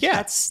that. Like,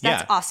 that's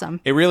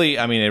awesome.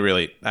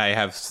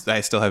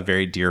 I still have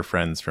very dear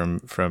friends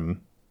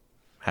from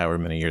however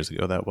many years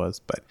ago that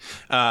was.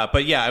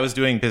 But yeah, I was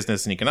doing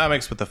business and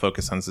economics with a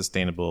focus on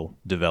sustainable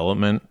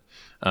development.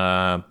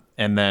 And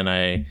then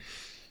I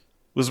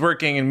was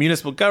working in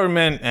municipal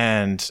government,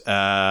 and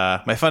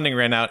my funding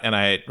ran out, and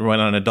I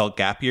went on an adult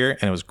gap year,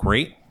 and it was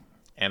great.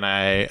 And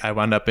I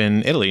wound up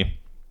in Italy,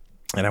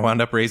 and I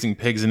wound up raising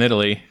pigs in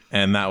Italy,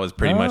 and that was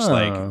pretty much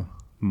like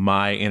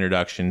my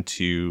introduction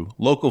to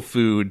local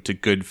food, to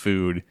good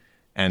food,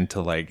 and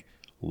to like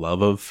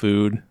love of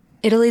food.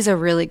 Italy's a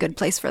really good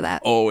place for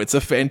that. Oh, it's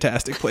a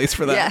fantastic place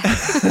for that.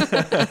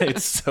 Yeah.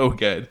 It's so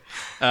good.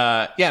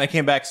 And I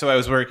came back. So I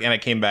was working, and I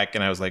came back,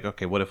 and I was like,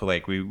 okay, what if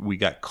like we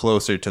got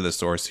closer to the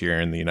source here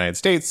in the United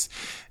States?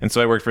 And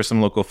so I worked for some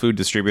local food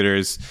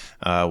distributors,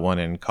 one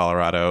in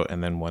Colorado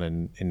and then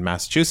one in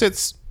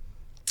Massachusetts.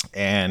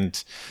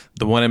 And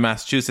the one in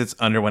Massachusetts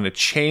underwent a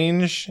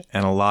change,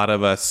 and a lot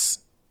of us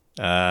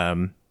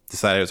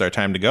decided it was our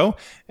time to go.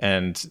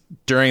 And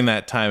during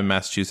that time in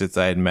Massachusetts,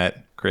 I had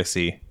met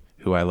Chrissy,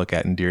 who I look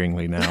at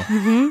endearingly now,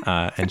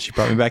 and she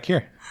brought me back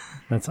here.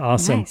 That's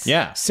awesome. Nice.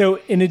 Yeah. So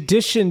in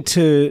addition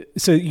to,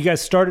 so you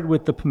guys started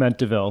with the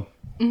Pimentaville.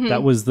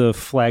 That was the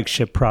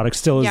flagship product,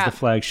 still is the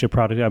flagship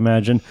product, I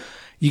imagine.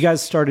 You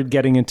guys started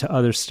getting into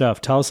other stuff.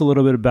 Tell us a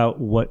little bit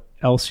about what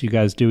else you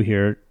guys do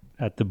here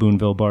at the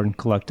Boonville Barn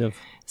Collective.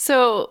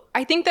 So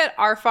I think that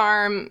our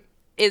farm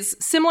is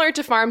similar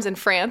to farms in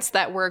France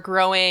that we're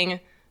growing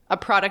a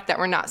product that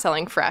we're not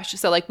selling fresh.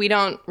 So like we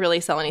don't really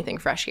sell anything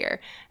fresh here.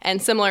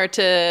 And similar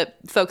to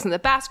folks in the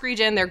Basque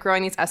region, they're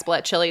growing these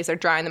Espelette chilies, they're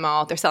drying them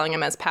all, they're selling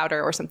them as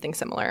powder or something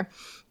similar.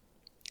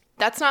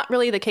 That's not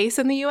really the case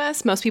in the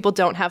US. Most people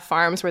don't have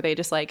farms where they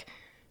just like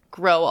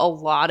grow a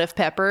lot of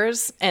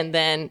peppers and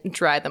then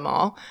dry them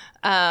all.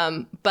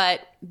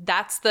 But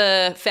that's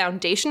the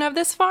foundation of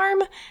this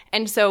farm.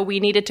 And so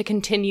we needed to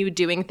continue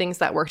doing things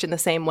that worked in the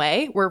same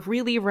way. We're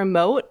really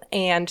remote,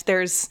 and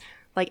there's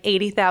like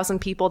 80,000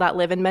 people that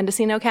live in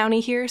Mendocino County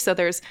here. So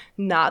there's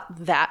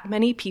not that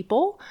many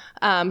people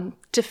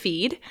to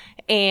feed,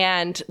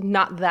 and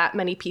not that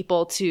many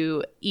people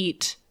to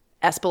eat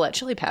Espelette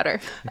chili powder.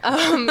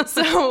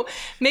 So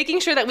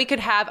making sure that we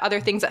could have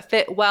other things that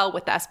fit well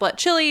with the Espelette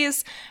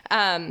chilies,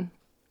 and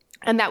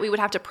that we would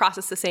have to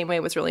process the same way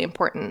was really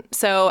important.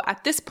 So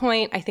at this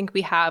point, I think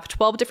we have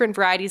 12 different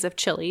varieties of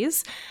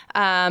chilies,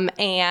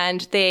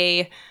 and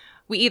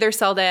we either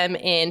sell them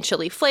in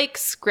chili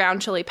flakes,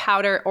 ground chili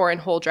powder, or in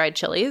whole dried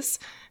chilies.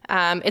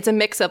 It's a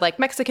mix of like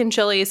Mexican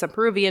chilies, some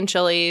Peruvian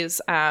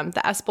chilies,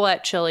 the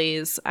Espelette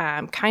chilies,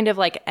 kind of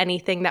like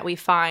anything that we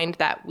find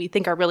that we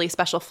think are really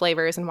special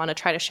flavors and want to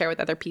try to share with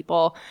other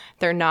people.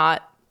 They're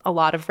not a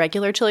lot of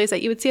regular chilies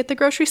that you would see at the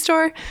grocery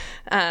store.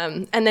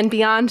 And then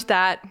beyond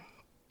that,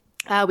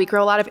 we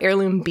grow a lot of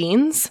heirloom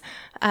beans.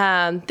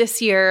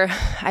 This year,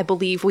 I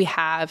believe we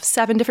have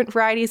 7 different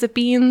varieties of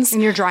beans.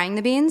 And you're drying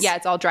the beans? Yeah,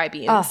 it's all dry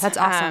beans. Oh, that's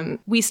awesome.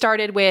 We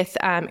started with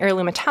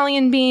heirloom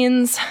Italian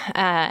beans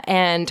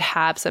and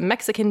have some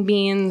Mexican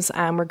beans.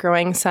 We're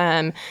growing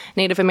some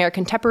Native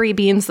American tepary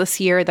beans this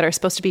year that are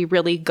supposed to be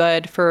really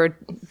good for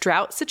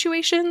drought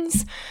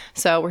situations.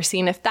 So we're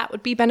seeing if that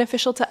would be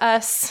beneficial to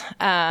us.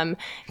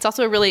 It's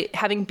also really,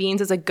 having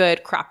beans is a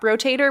good crop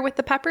rotator with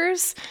the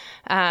peppers.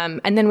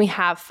 And then we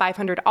have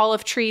 500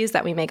 olive trees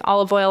that we make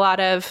olive oil out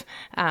of.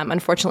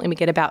 Unfortunately, we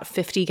get about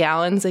 50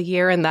 gallons a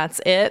year, and that's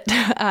it.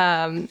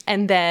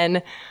 And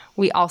then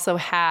we also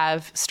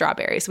have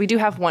strawberries. We do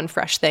have one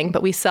fresh thing,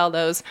 but we sell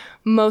those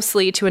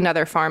mostly to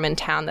another farm in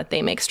town that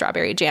they make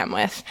strawberry jam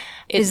with.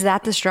 Is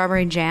that the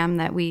strawberry jam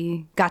that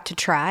we got to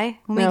try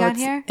when we got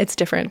here? It's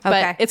different,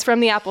 Okay. but it's from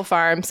the apple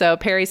farm. So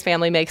Perry's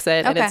family makes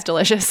it, and it's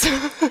delicious.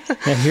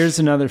 Now, here's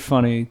another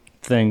funny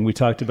thing. We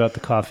talked about the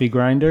coffee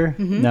grinder.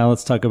 Now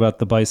let's talk about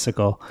the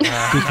bicycle.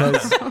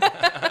 Because,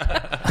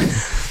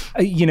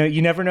 you know,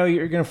 you never know what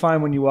you're going to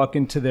find when you walk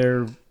into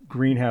their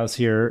greenhouse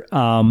here.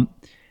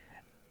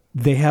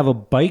 They have a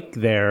bike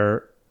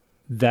there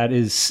that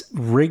is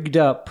rigged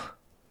up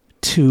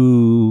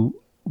to,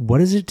 what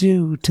does it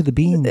do to the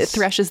beans? It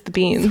threshes the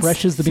beans.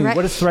 Threshes the beans.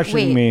 What does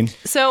threshing mean?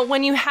 So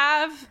when you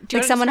have...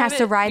 Like someone has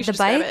to ride the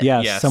bike?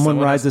 Yes, someone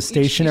rides a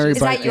stationary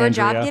bike. Is that your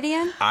Andrea. job,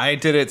 Gideon? I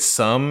did it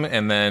some,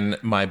 and then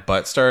my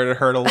butt started to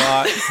hurt a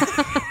lot,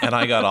 and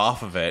I got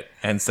off of it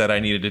and said I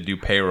needed to do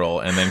payroll,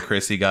 and then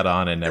Chrissy got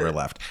on and never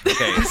left.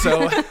 Okay,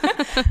 so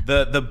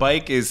the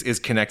bike is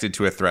connected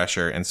to a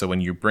thresher, and so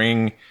when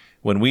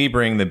we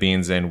bring the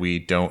beans in, we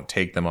don't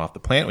take them off the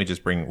plant.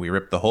 We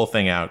rip the whole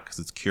thing out because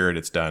it's cured,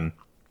 it's done.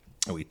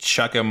 And we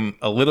chuck them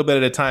a little bit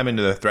at a time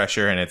into the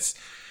thresher, and it's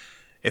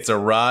a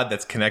rod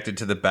that's connected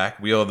to the back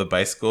wheel of the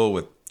bicycle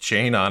with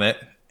chain on it,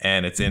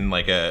 and it's in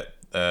like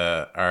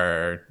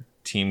our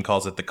team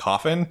calls it the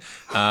coffin.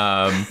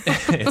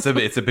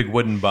 It's a big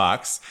wooden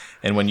box,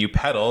 and when you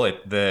pedal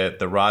it,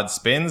 the rod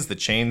spins, the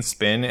chains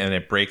spin, and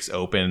it breaks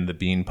open the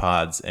bean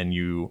pods, and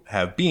you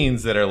have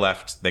beans that are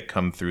left that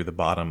come through the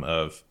bottom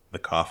of the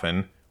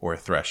coffin or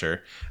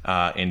thresher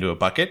into a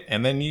bucket,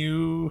 and then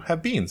you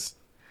have beans.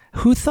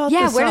 Who thought this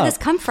Yeah, where up? did this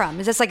come from?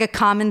 Is this like a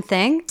common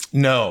thing?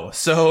 No,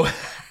 so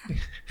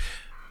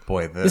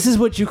boy, This is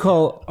what you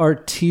call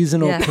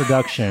artisanal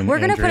production. We're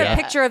going to put Andrea. a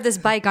picture of this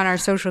bike on our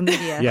social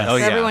media Yes. for Oh,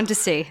 yeah. everyone to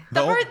see.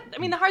 The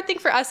hard thing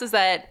for us is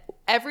that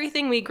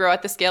everything we grow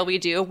at the scale we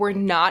do, we're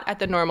not at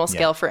the normal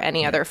scale for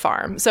any other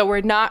farm. So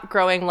we're not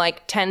growing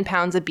like 10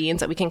 pounds of beans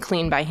that we can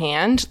clean by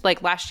hand.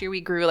 Like last year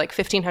we grew like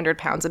 1,500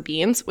 pounds of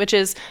beans, which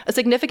is a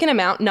significant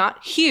amount,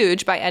 not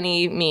huge by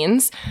any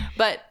means,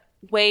 but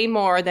way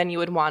more than you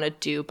would want to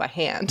do by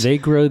hand. They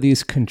grow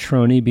these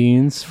controni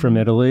beans from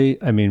Italy.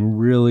 I mean,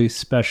 really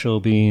special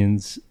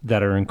beans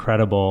that are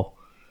incredible.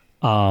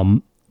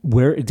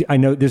 Where I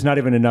know there's not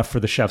even enough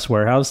for the Chef's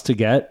Warehouse to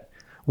get.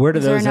 Where do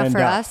Is there those enough end for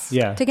up? us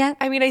to get?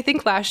 I mean, I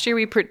think last year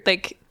the They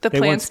plants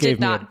once gave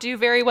did me not do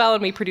very well,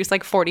 and we produced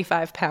like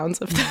 45 pounds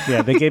of them.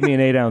 Yeah, they gave me an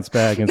 8-ounce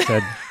bag and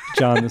said,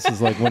 "John, this is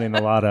like winning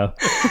the lotto."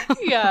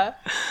 Yeah.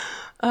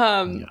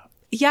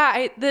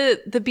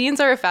 The beans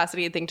are a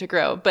fascinating thing to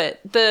grow,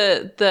 but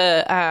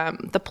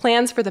the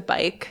plans for the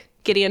bike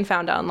Gideon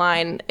found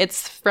online.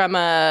 It's from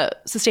a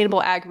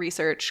Sustainable Ag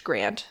Research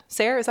grant.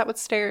 SARE, is that what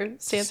SARE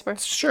stands for?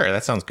 Sure,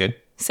 that sounds good.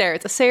 SARE,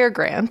 it's a SARE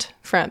grant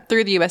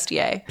through the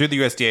USDA. Through the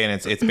USDA,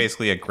 and it's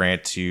basically a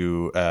grant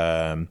to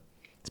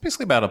it's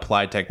basically about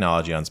applied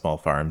technology on small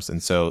farms.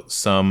 And so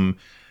some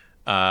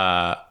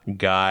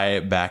guy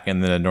back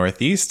in the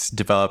Northeast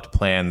developed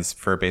plans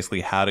for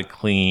basically how to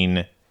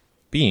clean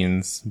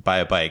beans by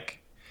a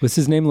bike. Was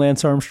his name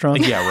Lance Armstrong?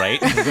 Yeah, right.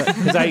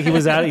 Because he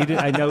was out.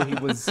 I know he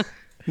was.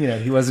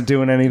 He wasn't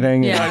doing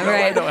anything. Yeah.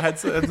 I know. I had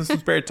some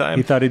spare time.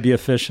 He thought he'd be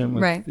efficient.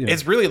 Right.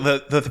 It's really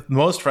the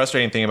most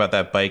frustrating thing about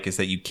that bike is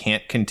that you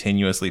can't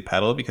continuously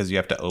pedal because you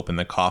have to open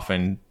the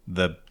coffin,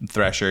 the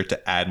thresher,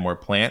 to add more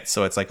plants.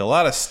 So it's like a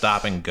lot of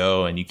stop and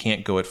go, and you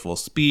can't go at full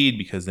speed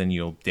because then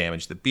you'll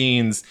damage the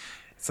beans.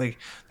 It's like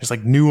there's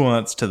like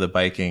nuance to the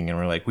biking, and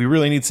we're like, we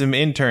really need some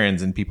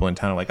interns, and people in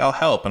town are like, I'll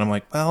help, and I'm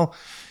like, well,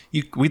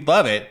 we'd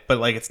love it, but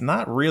like it's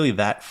not really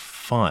that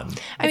fun.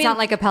 It's not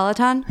like a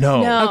Peloton?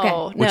 No.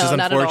 Okay. Which is not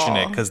at all.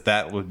 unfortunate because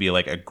that would be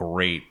like a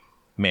great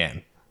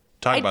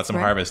talk about some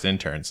harvest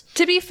interns.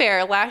 To be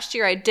fair, last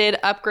year I did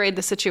upgrade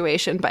the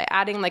situation by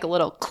adding like a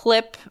little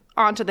clip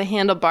onto the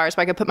handlebars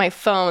so I could put my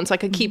phone so I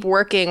could keep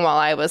working while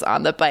I was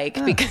on the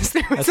bike because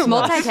there was a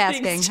lot of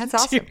things Multitasking. to That's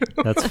awesome.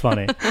 do. That's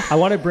funny. I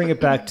want to bring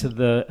it back to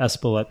the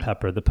Espelette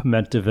pepper, the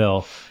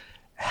Pimenteville.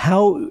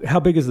 How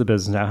big is the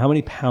business now? How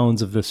many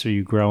pounds of this are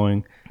you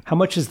growing? How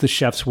much is the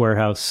Chef's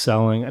Warehouse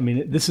selling? I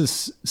mean, this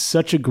is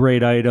such a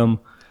great item.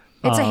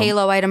 It's a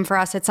halo item for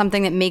us. It's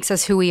something that makes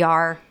us who we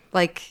are.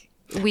 Like,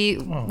 we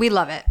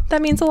love it.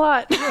 That means a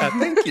lot. Yeah,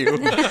 thank you.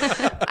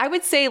 I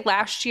would say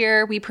last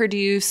year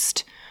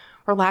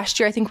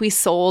I think we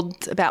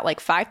sold about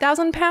like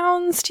 5,000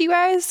 pounds to you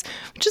guys,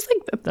 which is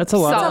like That's a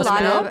lot. It's a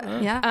lot solid.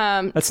 of,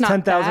 yeah. That's not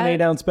 10,000 bad.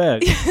 8-ounce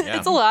bags.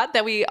 It's a lot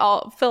that we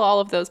all fill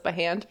all of those by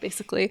hand,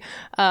 basically.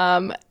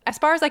 As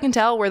far as I can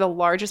tell, we're the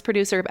largest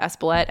producer of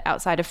Espelette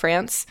outside of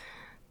France.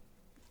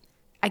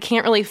 I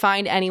can't really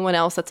find anyone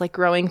else that's like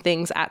growing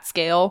things at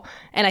scale.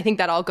 And I think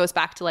that all goes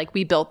back to like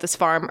we built this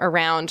farm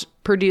around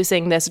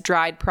producing this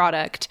dried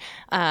product.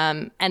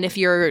 And if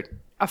you're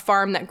a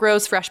farm that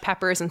grows fresh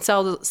peppers and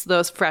sells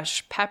those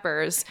fresh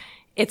peppers,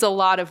 it's a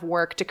lot of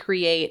work to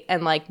create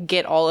and like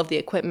get all of the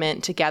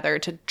equipment together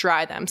to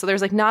dry them. So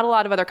there's like not a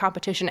lot of other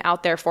competition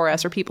out there for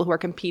us or people who are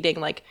competing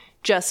like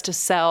just to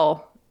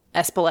sell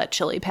Espelette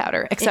chili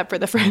powder, except for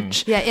the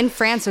French. Yeah, in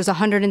France, there's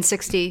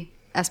 160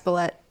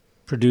 Espelette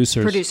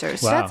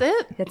Producers. That's Wow.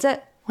 it. That's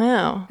it.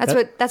 Wow.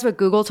 That's what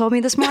Google told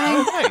me this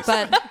morning.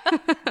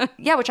 But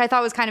yeah, which I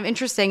thought was kind of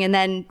interesting. And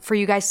then for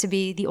you guys to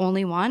be the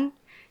only one,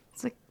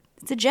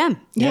 it's a gem.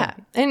 Yeah.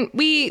 And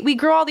we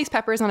grow all these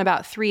peppers on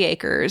about 3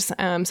 acres.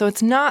 So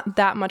it's not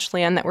that much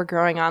land that we're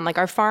growing on. Like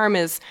our farm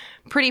is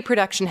pretty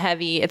production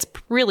heavy. It's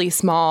really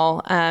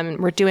small.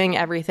 We're doing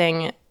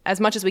everything as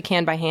much as we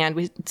can by hand.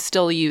 We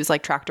still use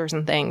like tractors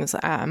and things.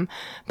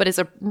 But it's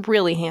a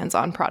really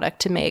hands-on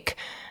product to make.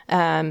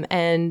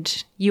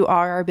 And you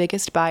are our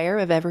biggest buyer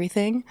of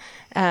everything.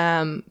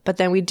 But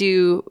then we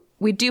do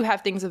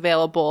have things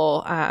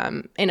available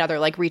in other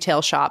like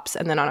retail shops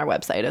and then on our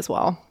website as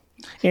well.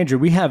 Andrew,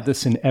 we have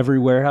this in every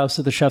warehouse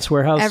of the Chef's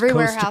Warehouse, Every coast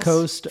warehouse, to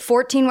coast.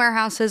 14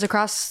 warehouses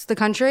across the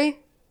country,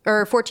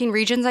 or 14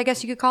 regions, I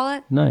guess you could call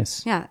it.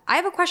 Nice. Yeah. I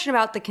have a question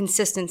about the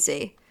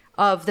consistency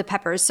of the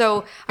peppers.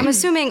 So I'm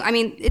assuming, I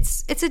mean,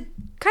 it's a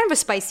kind of a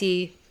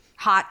spicy,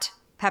 hot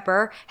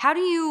pepper. How do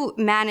you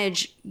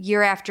manage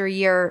year after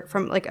year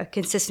from like a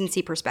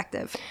consistency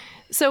perspective?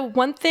 So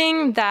one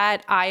thing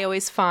that I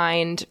always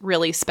find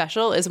really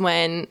special is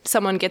when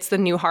someone gets the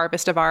new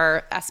harvest of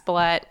our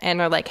Espelette and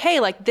are like, hey,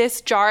 like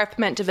this jar of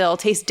Pimenteville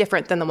tastes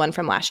different than the one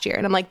from last year.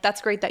 And I'm like, that's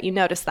great that you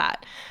noticed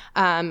that.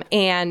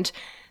 And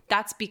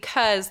that's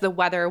because the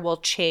weather will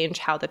change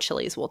how the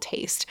chilies will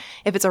taste.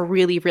 If it's a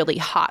really, really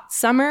hot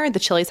summer, the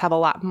chilies have a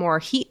lot more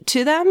heat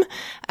to them.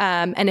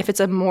 And if it's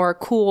a more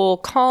cool,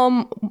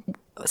 calm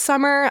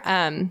summer,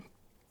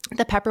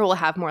 The pepper will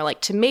have more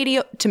like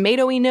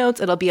tomatoey notes.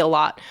 It'll be a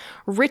lot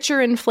richer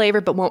in flavor,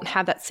 but won't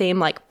have that same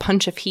like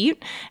punch of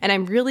heat. And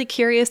I'm really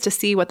curious to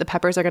see what the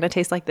peppers are going to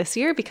taste like this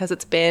year because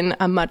it's been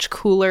a much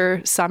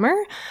cooler summer.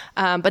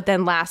 But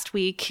then last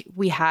week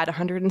we had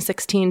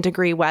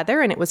 116-degree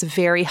weather and it was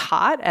very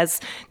hot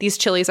as these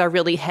chilies are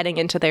really heading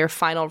into their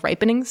final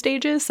ripening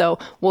stages. So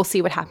we'll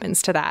see what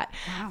happens to that.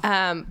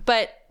 Wow.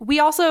 But we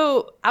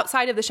also,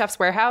 outside of the Chef's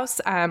Warehouse,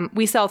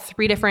 we sell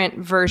 3 different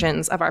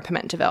versions of our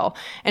piment de ville.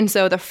 And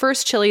so the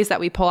first chilies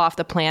that we pull off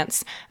the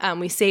plants,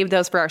 we save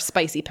those for our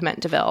spicy piment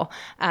de ville.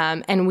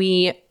 And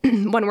we,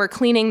 when we're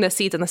cleaning the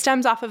seeds and the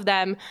stems off of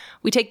them,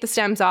 we take the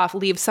stems off,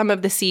 leave some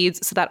of the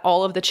seeds so that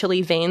all of the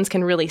chili veins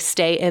can really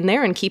stay in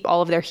there and keep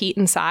all of their heat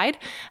inside.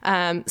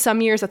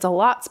 Some years it's a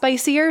lot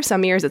spicier.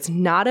 Some years it's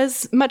not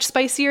as much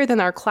spicier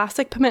than our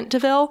classic piment de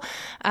ville.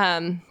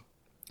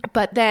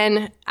 But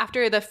then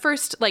after the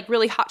first like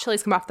really hot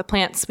chilies come off the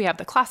plants, we have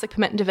the classic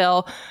piment de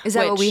ville. Is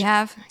that what we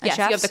have? Yes,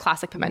 you have the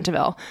classic piment de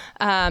ville.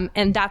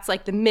 And that's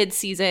like the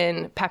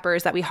mid-season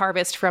peppers that we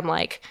harvest from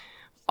like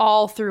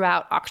all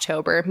throughout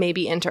October,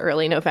 maybe into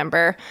early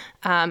November.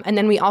 And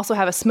then we also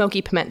have a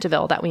smoky piment de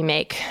ville that we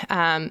make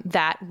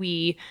that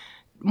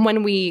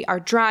when we are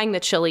drying the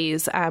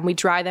chilies, we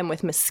dry them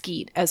with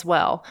mesquite as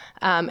well.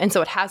 And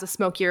so it has a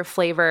smokier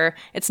flavor.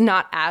 It's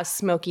not as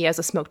smoky as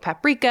a smoked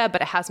paprika,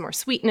 but it has more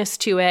sweetness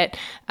to it.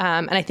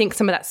 And I think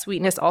some of that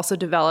sweetness also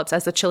develops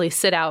as the chilies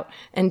sit out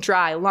and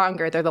dry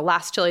longer. They're the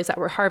last chilies that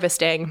we're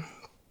harvesting.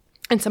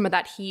 And some of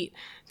that heat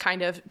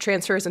kind of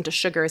transfers into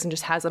sugars and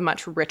just has a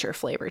much richer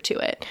flavor to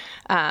it.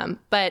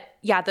 But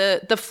yeah,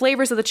 the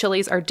flavors of the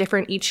chilies are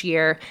different each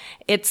year.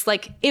 It's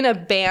like in a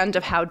band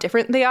of how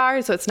different they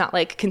are. So it's not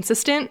like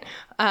consistent.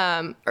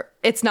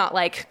 It's not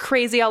like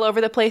crazy all over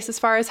the place as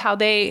far as how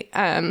they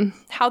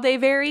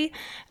vary. Is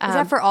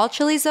that for all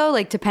chilies though?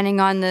 Like depending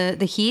on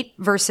the heat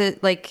versus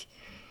like...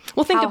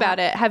 Well, think about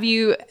it. Have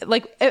you,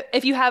 like,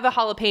 if you have a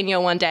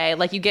jalapeno one day,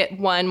 like you get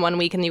one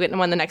week and you get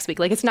one the next week,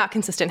 like it's not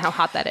consistent how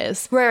hot that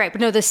is. Right. But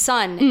no, the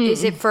sun,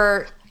 is it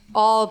for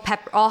all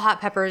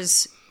hot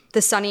peppers,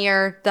 the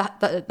sunnier,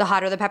 the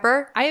hotter the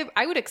pepper?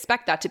 I would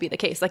expect that to be the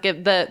case. Like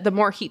if the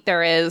more heat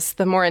there is,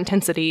 the more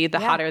intensity, the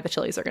hotter the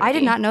chilies are going to be. I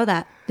did not know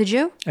that. Did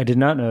you? I did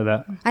not know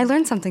that. I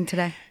learned something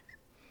today.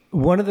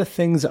 One of the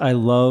things I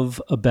love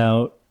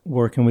about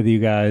working with you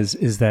guys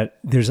is that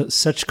there's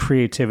such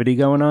creativity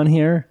going on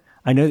here.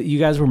 I know that you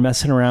guys were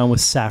messing around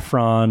with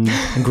saffron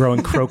and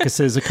growing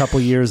crocuses a couple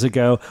years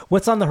ago.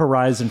 What's on the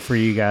horizon for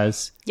you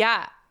guys?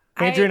 Yeah.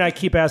 Andrew and I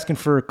keep asking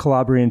for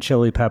Calabrian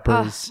chili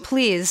peppers.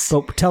 Please.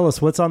 But tell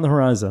us, what's on the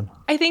horizon?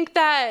 I think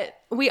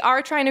that we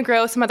are trying to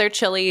grow some other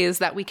chilies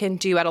that we can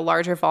do at a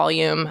larger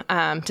volume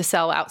to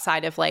sell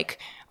outside of like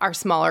our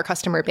smaller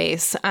customer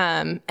base.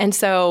 And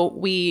so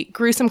we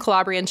grew some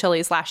Calabrian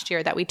chilies last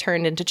year that we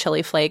turned into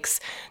chili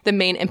flakes. The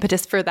main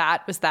impetus for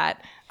that was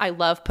that I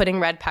love putting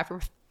red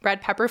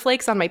pepper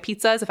flakes on my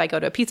pizzas. If I go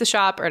to a pizza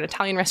shop or an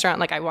Italian restaurant,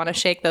 like I want to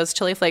shake those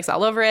chili flakes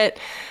all over it.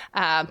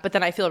 But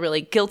then I feel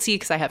really guilty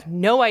because I have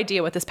no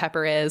idea what this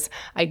pepper is.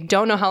 I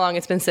don't know how long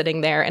it's been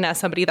sitting there. And as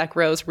somebody that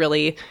grows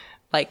really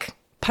like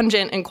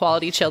pungent and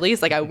quality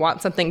chilies, like I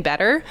want something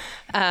better.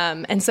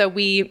 And so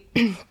we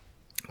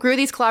grew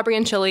these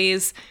Calabrian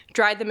chilies,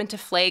 dried them into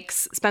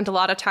flakes, spent a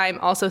lot of time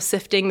also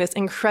sifting this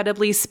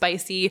incredibly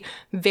spicy,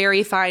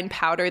 very fine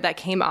powder that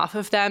came off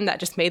of them that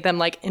just made them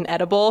like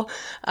inedible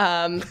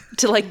to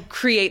like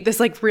create this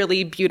like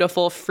really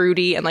beautiful,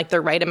 fruity and like the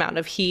right amount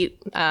of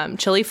heat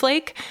chili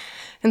flake.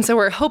 And so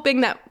we're hoping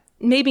that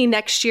maybe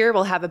next year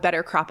we'll have a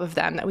better crop of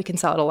them that we can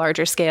sell at a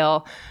larger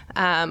scale.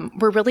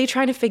 We're really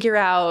trying to figure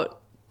out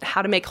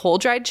how to make whole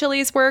dried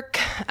chilies work.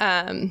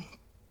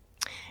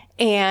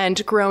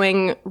 And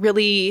growing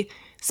really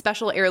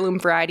special heirloom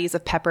varieties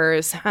of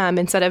peppers.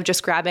 Instead of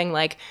just grabbing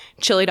like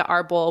chili to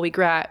arbol,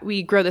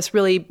 we grow this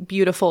really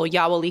beautiful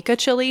Yawalika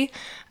chili.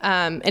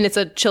 And it's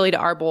a chili to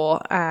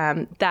arbol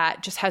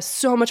that just has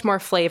so much more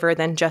flavor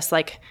than just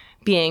like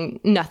being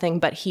nothing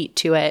but heat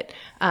to it,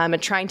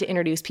 and trying to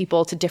introduce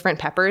people to different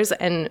peppers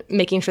and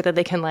making sure that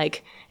they can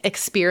like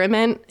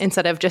experiment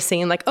instead of just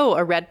saying like, oh,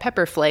 a red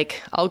pepper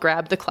flake, I'll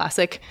grab the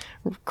classic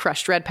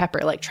crushed red pepper.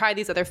 Like try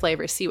these other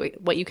flavors, see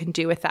what you can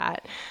do with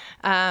that.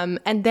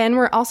 And then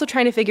we're also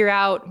trying to figure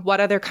out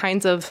what other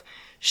kinds of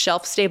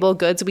shelf-stable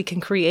goods we can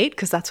create,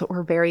 because that's what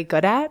we're very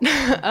good at.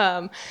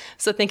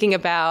 So thinking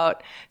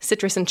about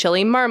citrus and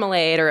chili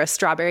marmalade or a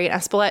strawberry and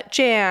Espelette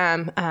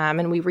jam.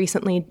 And we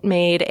recently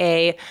made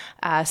a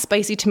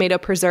spicy tomato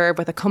preserve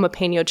with a como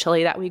peño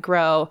chili that we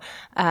grow,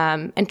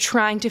 and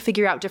trying to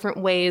figure out different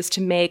ways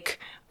to make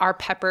our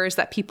peppers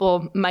that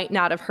people might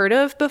not have heard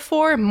of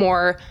before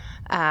more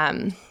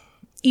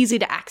easy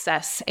to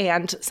access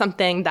and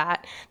something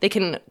that they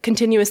can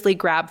continuously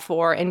grab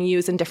for and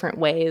use in different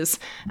ways.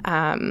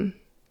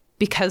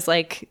 Because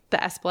like the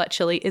Espelette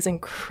chili is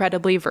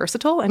incredibly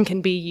versatile and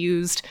can be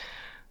used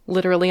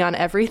literally on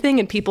everything.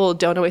 And people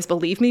don't always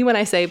believe me when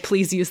I say,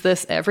 please use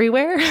this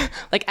everywhere.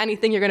 Like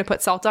anything you're going to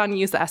put salt on,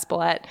 use the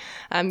Espelette,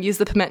 use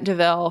the piment de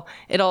ville.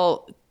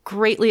 It'll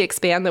greatly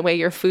expand the way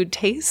your food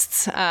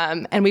tastes.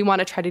 And we want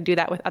to try to do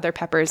that with other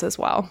peppers as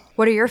well.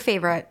 What are your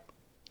favorite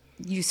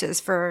uses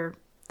for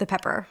the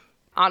pepper?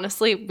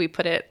 Honestly, we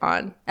put it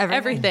on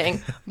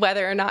everything,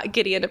 whether or not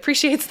Gideon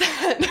appreciates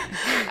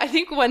that. I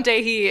think one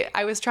day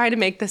I was trying to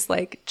make this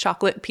like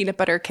chocolate peanut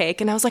butter cake,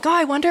 and I was like, oh,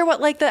 I wonder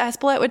what like the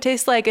Espelette would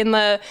taste like in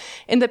the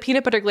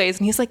peanut butter glaze.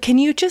 And he's like, can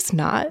you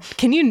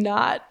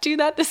not do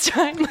that this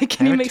time? Like,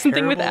 can you make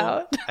something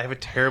without? I have a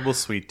terrible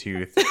sweet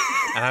tooth.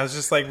 And I was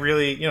just like,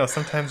 really,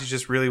 sometimes you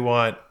just really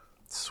want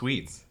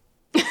sweets.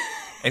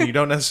 And you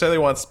don't necessarily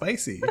want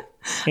spicy.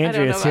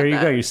 Andreas, here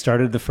you go. You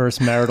started the first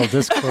marital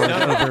discord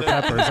over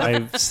peppers.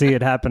 I see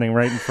it happening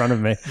right in front of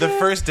me. The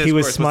first discourse he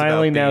was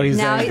smiling. Now he's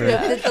angry.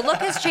 The look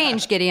has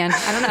changed, Gideon.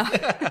 I don't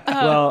know.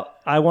 Well,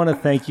 I want to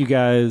thank you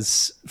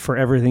guys for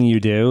everything you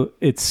do.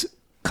 It's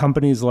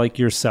companies like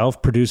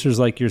yourself, producers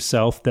like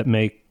yourself, that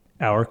make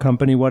our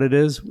company what it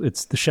is.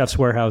 It's the Chef's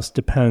Warehouse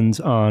depends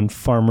on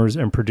farmers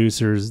and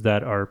producers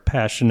that are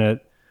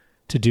passionate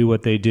to do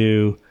what they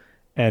do.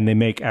 And they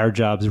make our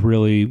jobs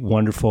really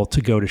wonderful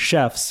to go to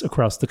chefs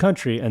across the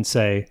country and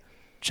say,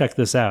 check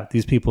this out.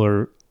 These people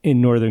are in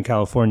Northern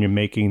California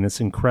making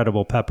this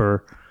incredible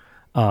pepper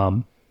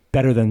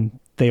better than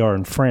they are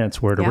in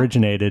France where it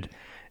originated.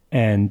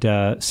 And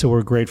so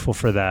we're grateful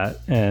for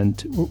that.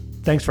 And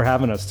thanks for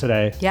having us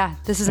today. Yeah,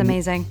 this is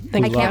amazing.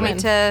 I can't wait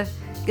to...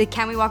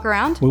 Can we walk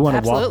around? We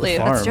want to walk the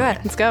farm. Let's do it.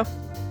 Let's go.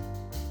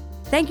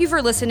 Thank you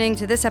for listening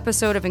to this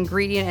episode of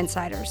Ingredient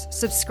Insiders.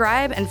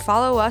 Subscribe and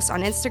follow us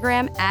on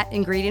Instagram at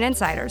Ingredient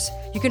Insiders.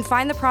 You can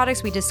find the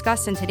products we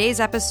discussed in today's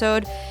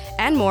episode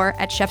and more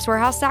at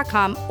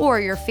chefswarehouse.com or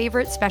your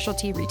favorite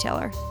specialty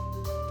retailer.